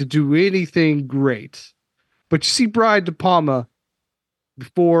G to do anything great, but you see Brian De Palma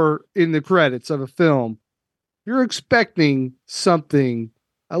before in the credits of a film, you're expecting something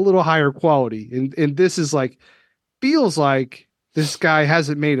a little higher quality. And this is like, feels like this guy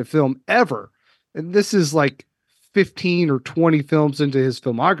hasn't made a film ever. And this is like 15 or 20 films into his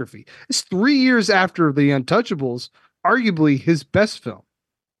filmography. It's 3 years after The Untouchables, arguably his best film.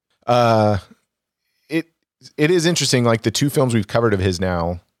 It is interesting. Like the two films we've covered of his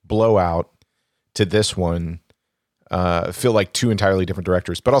now, Blowout to this one, feel like two entirely different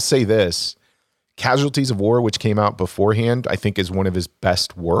directors. But I'll say this, Casualties of War, which came out beforehand, I think is one of his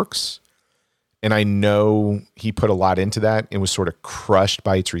best works. And I know he put a lot into that and was sort of crushed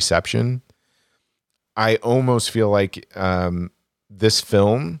by its reception. I almost feel like this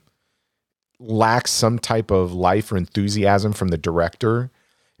film lacks some type of life or enthusiasm from the director.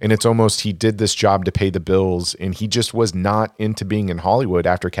 And it's almost he did this job to pay the bills, and he just was not into being in Hollywood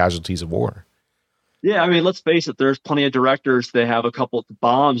after Casualties of War. Yeah, I mean, let's face it. There's plenty of directors. They have a couple of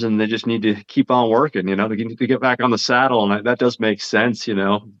bombs, and they just need to keep on working. They need to get back on the saddle, and that does make sense.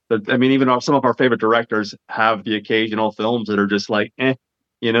 But I mean, even some of our favorite directors have the occasional films that are just like, eh.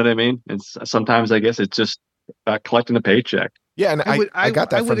 You know what I mean? It's sometimes I guess it's just collecting a paycheck. Yeah, and I got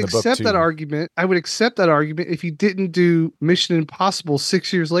that from the book too. I would accept that argument if he didn't do Mission Impossible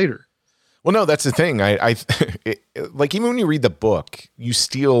 6 years later. Well, no, that's the thing. Like even when you read the book, you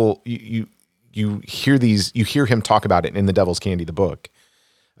hear him talk about it in The Devil's Candy, the book,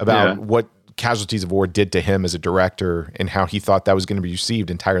 about what Casualties of War did to him as a director and how he thought that was going to be received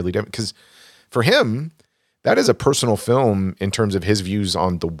entirely different. Because for him, that is a personal film in terms of his views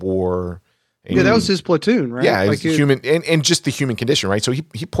on the war. And, that was his Platoon, right? Yeah, human and just the human condition, right? So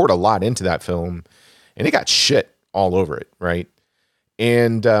he poured a lot into that film, and it got shit all over it, right?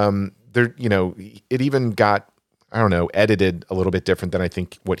 And it even got, I don't know, edited a little bit different than I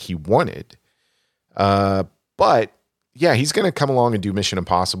think what he wanted. But yeah, he's going to come along and do Mission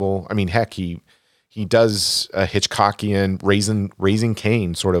Impossible. I mean, heck, he does a Hitchcockian Raising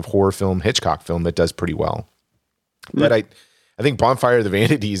Cain sort of horror film, Hitchcock film that does pretty well. Yeah. But I think Bonfire of the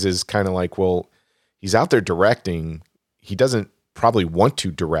Vanities is kind of like, well, he's out there directing. He doesn't probably want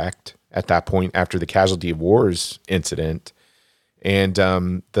to direct at that point after the Casualty of Wars incident. And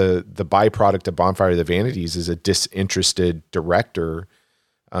the byproduct of Bonfire of the Vanities is a disinterested director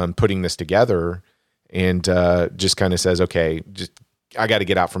putting this together and just kind of says, okay, I got to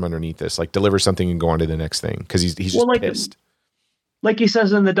get out from underneath this, like deliver something and go on to the next thing. Cause he's just pissed. Like he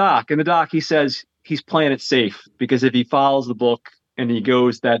says in the doc, he says he's playing it safe because if he follows the book and he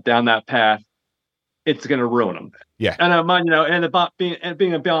goes down that path, it's going to ruin him. Yeah. And and the bomb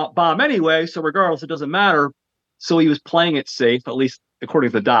being a bomb anyway. So regardless, it doesn't matter. So he was playing it safe, at least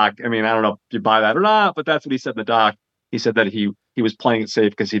according to the doc. I mean, I don't know if you buy that or not, but that's what he said in the doc. He said that he was playing it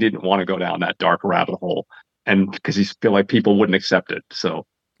safe because he didn't want to go down that dark rabbit hole. And because he feel like people wouldn't accept it. So,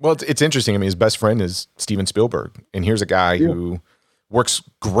 well, it's interesting. I mean, his best friend is Steven Spielberg, and here's a guy who works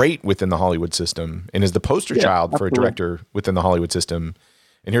great within the Hollywood system and is the poster child for a director within the Hollywood system.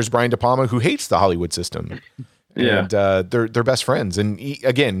 And here's Brian De Palma, who hates the Hollywood system. And they're best friends. And he,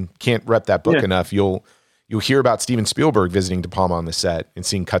 again, can't rep that book enough. You'll hear about Steven Spielberg visiting De Palma on the set and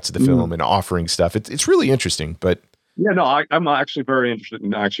seeing cuts of the film and offering stuff. It's really interesting. But I'm actually very interested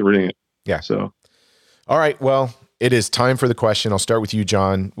in actually reading it. Yeah. So. All right. Well, it is time for the question. I'll start with you,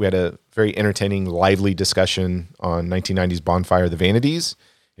 John. We had a very entertaining, lively discussion on 1990s Bonfire of the Vanities.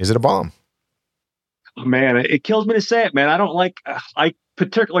 Is it a bomb? Man, it kills me to say it, man. I don't like, I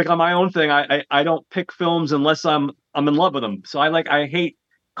particularly on my own thing. I don't pick films unless I'm in love with them. So I hate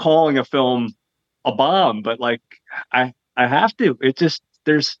calling a film a bomb, but like I have to. It just,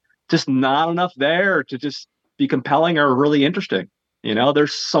 there's just not enough there to just be compelling or really interesting.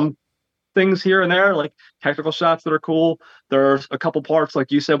 There's some things here and there, like technical shots that are cool. There's a couple parts,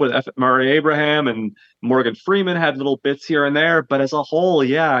 like you said, with F. Murray Abraham and Morgan Freeman had little bits here and there. But as a whole,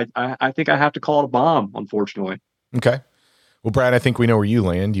 I think I have to call it a bomb, unfortunately. Okay. Well, Brad, I think we know where you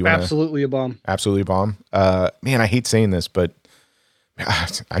land. Absolutely a bomb. Absolutely a bomb. Man, I hate saying this, but I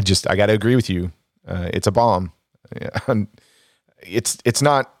got to agree with you. It's a bomb. it's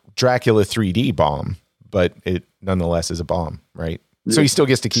not Dracula 3D bomb, but it nonetheless is a bomb, right? So he still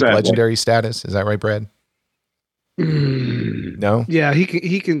gets to keep legendary status. Is that right, Brad? No? Yeah, he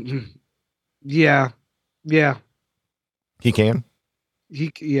can. Yeah. He can? He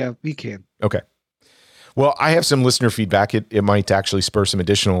can. Okay. Well, I have some listener feedback. It might actually spur some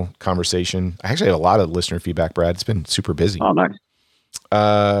additional conversation. I actually have a lot of listener feedback, Brad. It's been super busy. Oh,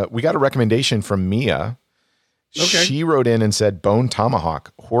 nice. We got a recommendation from Mia. Okay. She wrote in and said Bone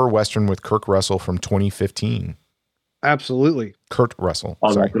Tomahawk, horror western with Kurt Russell from 2015. Absolutely. Kurt Russell.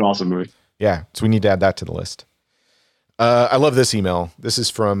 Oh, that's an awesome movie. Yeah, so we need to add that to the list. I love this email. This is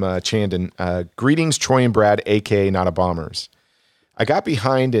from Chandon. Greetings, Troy and Brad, a.k.a. Not a Bombers. I got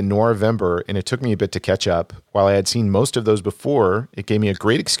behind in Noirvember, and it took me a bit to catch up. While I had seen most of those before, it gave me a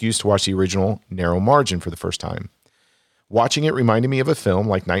great excuse to watch the original Narrow Margin for the first time. Watching it reminded me of a film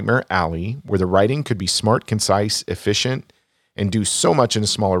like Nightmare Alley, where the writing could be smart, concise, efficient, and do so much in a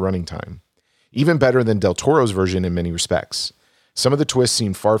smaller running time. Even better than Del Toro's version in many respects. Some of the twists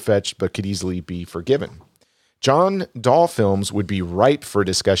seem far-fetched, but could easily be forgiven. John Dahl films would be ripe for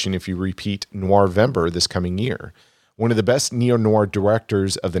discussion if you repeat Noirvember this coming year. One of the best neo-noir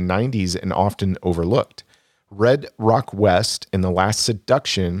directors of the 90s and often overlooked. Red Rock West and The Last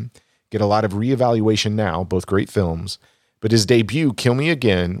Seduction get a lot of reevaluation now, both great films, but his debut, Kill Me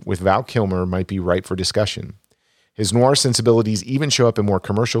Again, with Val Kilmer might be ripe for discussion. His noir sensibilities even show up in more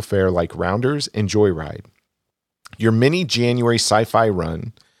commercial fare like Rounders and Joyride. Your mini January sci-fi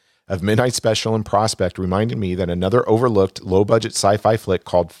run of Midnight Special and Prospect reminded me that another overlooked low-budget sci-fi flick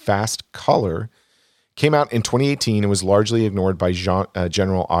called Fast Color came out in 2018 and was largely ignored by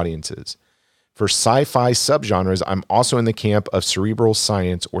general audiences. For sci-fi subgenres, I'm also in the camp of cerebral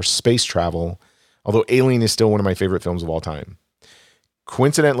science or space travel, although Alien is still one of my favorite films of all time.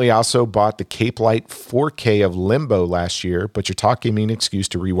 Coincidentally, I also bought the Cape Light 4K of Limbo last year, but your talk gave me an excuse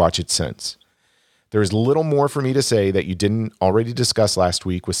to rewatch it since. There is little more for me to say that you didn't already discuss last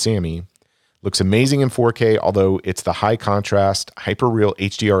week with Sammy. Looks amazing in 4K, although it's the high contrast, hyper-real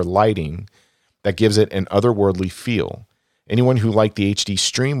HDR lighting that gives it an otherworldly feel. Anyone who liked the HD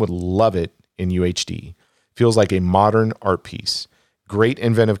stream would love it in UHD. Feels like a modern art piece. Great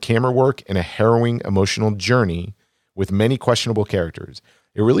inventive camera work and a harrowing emotional journey with many questionable characters.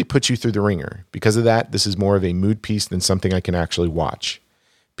 It really puts you through the ringer. Because of that, this is more of a mood piece than something I can actually watch.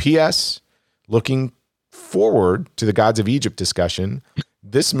 P.S. Looking forward to the Gods of Egypt discussion.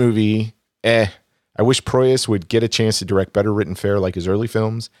 This movie, I wish Proyas would get a chance to direct better written fare like his early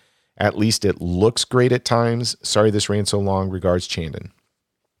films. At least it looks great at times. Sorry this ran so long. Regards, Chandon.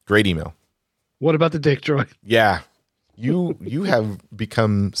 Great email. What about the dick droid? Yeah. You have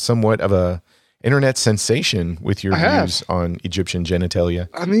become somewhat of a internet sensation with your views on Egyptian genitalia.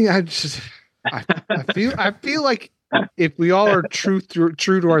 I mean, I feel like if we all are true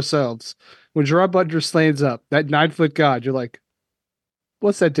to ourselves, when Gerard Butler stands up, that 9-foot god, you're like,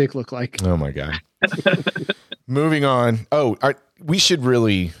 what's that dick look like? Oh my God. Moving on. We should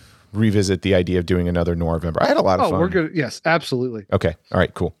really revisit the idea of doing another Noirvember. I had a lot of fun. We're good. Yes, absolutely. Okay. All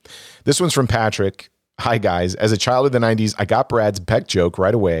right, cool. This one's from Patrick. Hi guys. As a child of the 90s, I got Brad's Beck joke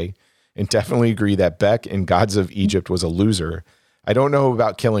right away and definitely agree that Beck in Gods of Egypt was a loser. I don't know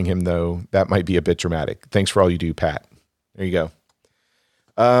about killing him though. That might be a bit dramatic. Thanks for all you do, Pat. There you go.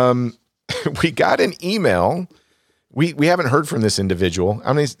 We got an email. We haven't heard from this individual.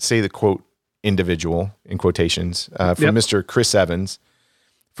 I'm going to say the quote individual in quotations from Mr. Chris Evans.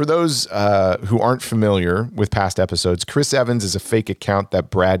 For those who aren't familiar with past episodes, Chris Evans is a fake account that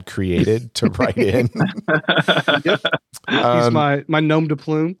Brad created to write in. He's my gnome de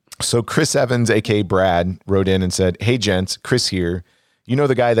plume. So Chris Evans, aka Brad, wrote in and said, "Hey gents, Chris here. You know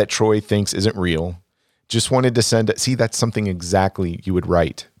the guy that Troy thinks isn't real. Just wanted to send it." See, that's something exactly you would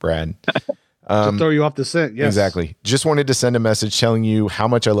write, Brad. To throw you off the scent. Yes. Exactly. Just wanted to send a message telling you how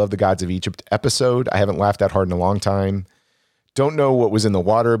much I love the Gods of Egypt episode. I haven't laughed that hard in a long time. Don't know what was in the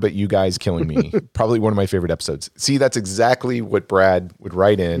water, but you guys killing me. Probably one of my favorite episodes. See, that's exactly what Brad would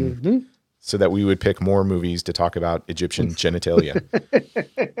write in so that we would pick more movies to talk about Egyptian genitalia.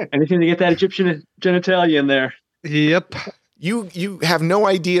 Anything to get that Egyptian genitalia in there. Yep. You have no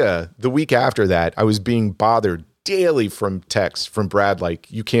idea. The week after that, I was being bothered daily from texts from Brad, like,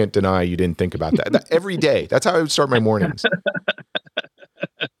 you can't deny you didn't think about that. Every day. That's how I would start my mornings.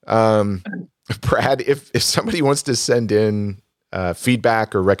 Brad, if somebody wants to send in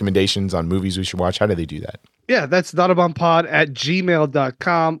feedback or recommendations on movies we should watch, how do they do that? Yeah, that's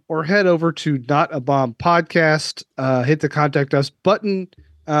notabombpod@gmail.com or head over to Not a Bomb Podcast, hit the contact us button,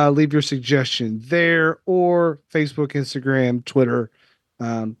 leave your suggestion there, or Facebook, Instagram, Twitter.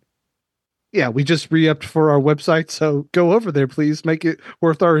 Yeah, we just re-upped for our website, so go over there, please. Make it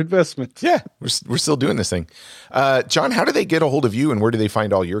worth our investment. Yeah, we're still doing this thing. John, how do they get a hold of you, and where do they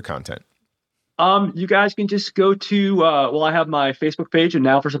find all your content? You guys can just go to, I have my Facebook page, and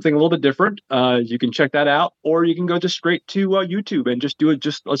now for something a little bit different, you can check that out, or you can go just straight to YouTube and just do it.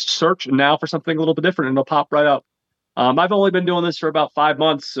 Just let's search now for something a little bit different, and it'll pop right up. I've only been doing this for about 5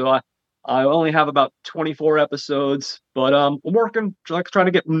 months, so I only have about 24 episodes, but I'm working, trying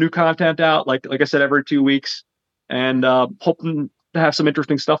to get new content out, like I said, every 2 weeks, and hoping to have some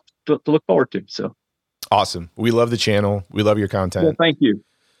interesting stuff to look forward to. So awesome. We love the channel. We love your content. Well, thank you.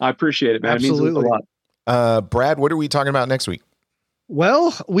 I appreciate it, man. Absolutely. It means a lot. Brad, what are we talking about next week?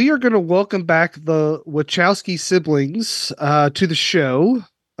 Well, we are going to welcome back the Wachowski siblings to the show.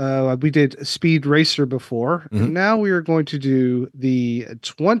 We did Speed Racer before. Mhm. And now we are going to do the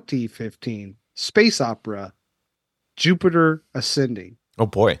 2015 space opera, Jupiter Ascending. Oh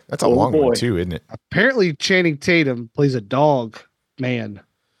boy, that's a long one too, isn't it? Apparently, Channing Tatum plays a dog man.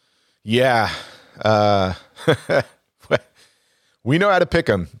 Yeah. We know how to pick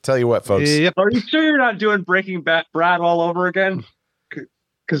them. Tell you what, folks. Yep. Are you sure you're not doing Breaking Brad all over again?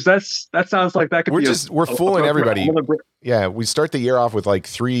 Because that sounds like that could be. We're fooling everybody. Yeah, we start the year off with like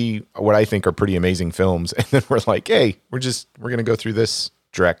 3 what I think are pretty amazing films, and then we're like, hey, we're gonna go through this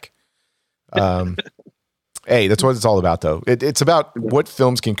Drek. Hey, that's what it's all about, though. It's about what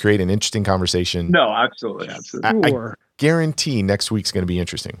films can create an interesting conversation. No, absolutely. I guarantee next week's going to be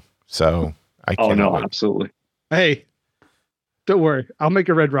interesting. So I can't. Oh no, wait. absolutely. Hey, don't worry. I'll make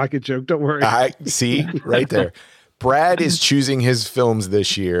a Red Rocket joke. Don't worry. I see right there. Brad is choosing his films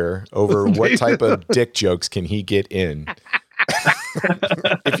this year over what type of dick jokes can he get in.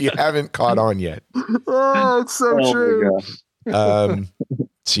 If you haven't caught on yet. Oh, it's so true.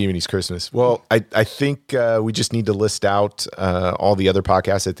 Jiminy's Christmas. Well, I think we just need to list out all the other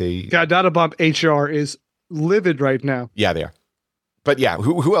podcasts that they. God, Dada Bomb HR is livid right now. Yeah, they are. But yeah,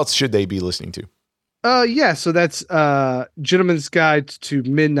 who else should they be listening to? Yeah, so that's Gentleman's Guide to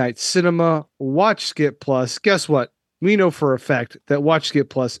Midnight Cinema, Watch Skip Plus. Guess what? We know for a fact that Watch Skip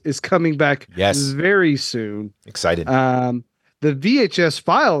Plus is coming back very soon. Excited. The VHS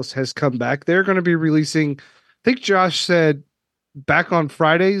Files has come back. They're going to be releasing, I think Josh said, back on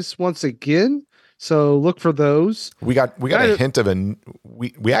Fridays once again. So look for those. We got a hint of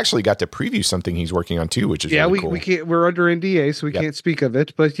we actually got to preview something he's working on too, which is really cool. we can't, we're under NDA, so we can't speak of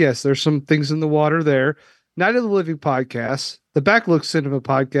it. But yes, there's some things in the water there. Night of the Living podcast, the Backlook Cinema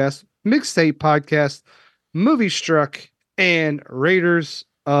podcast, Mixtape podcast, Movie Struck, and Raiders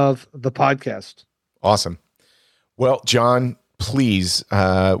of the Podcast. Awesome. Well, John, please,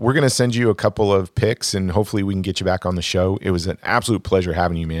 we're going to send you a couple of picks, and hopefully we can get you back on the show. It was an absolute pleasure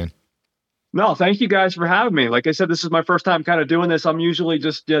having you, man. No, thank you guys for having me. Like I said, this is my first time kind of doing this. I'm usually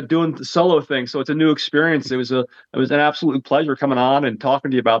just doing the solo thing, so it's a new experience. It was an absolute pleasure coming on and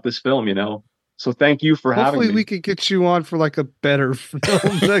talking to you about this film. So thank you for having me. Hopefully we could get you on for like a better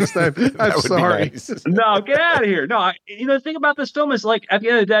film next time. I'm sorry. Nice. No, get out of here. No, the thing about this film is, like, at the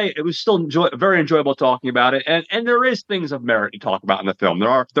end of the day, it was still very enjoyable talking about it, and there is things of merit to talk about in the film.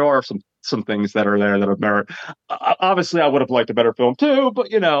 There are some things that are there that have merit. Obviously, I would have liked a better film too, but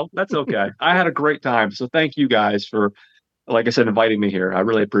that's okay. I had a great time, so thank you guys for, like I said, inviting me here. I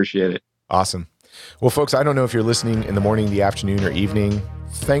really appreciate it. Awesome. Well, folks, I don't know if you're listening in the morning, the afternoon, or evening.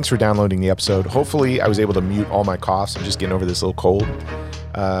 Thanks for downloading the episode. Hopefully, I was able to mute all my coughs. I'm just getting over this little cold.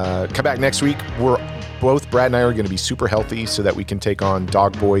 Come back next week. Both Brad and I are going to be super healthy so that we can take on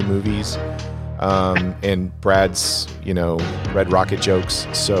Dog Boy movies and Brad's, Red Rocket jokes.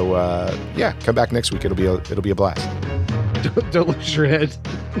 So come back next week. It'll be a blast. Don't lose your head.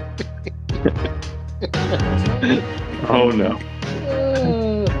 Oh no.